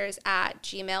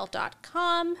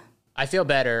outfitrepeaters@gmail.com. I feel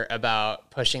better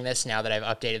about pushing this now that I've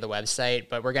updated the website,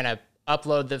 but we're going to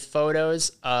upload the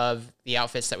photos of the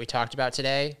outfits that we talked about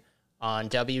today on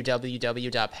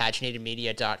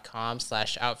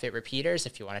www.paginatedmedia.com/outfitrepeaters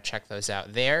if you want to check those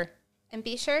out there. And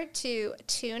be sure to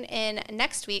tune in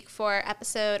next week for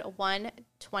episode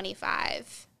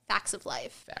 125, Facts of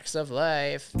Life. Facts of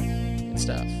Life. Good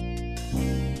stuff.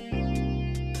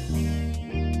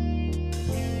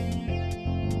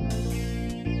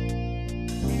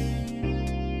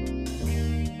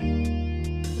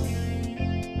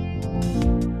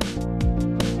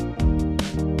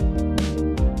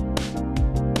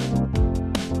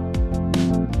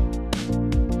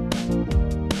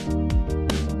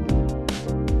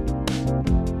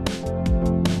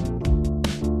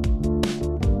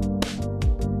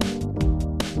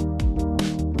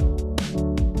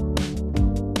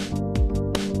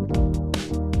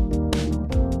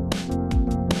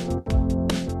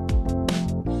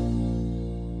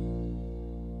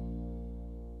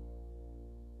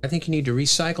 I think you need to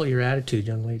recycle your attitude,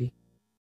 young lady.